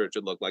this, or it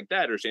should look like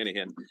that, or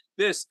Shanahan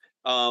this.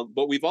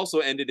 But we've also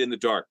ended in the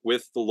dark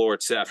with the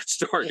Lord Savage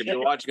Stark. If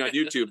you're watching on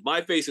YouTube,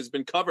 my face has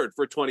been covered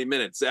for 20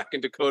 minutes. Zack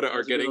and Dakota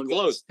are getting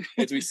close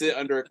as we sit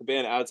under a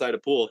cabana outside a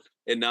pool,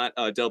 and not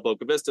Del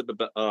Boca Vista,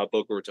 but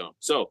Boca Raton.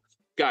 So,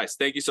 guys,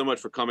 thank you so much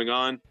for coming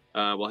on.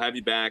 We'll have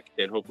you back,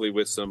 and hopefully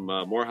with some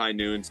more high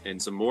noons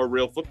and some more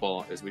real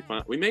football as we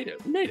made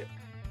it. We made it.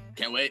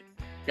 Can't wait.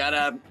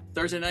 Got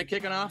Thursday night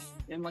kicking off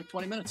in like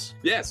 20 minutes.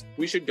 Yes,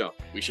 we should go.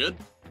 We should.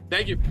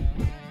 Thank you.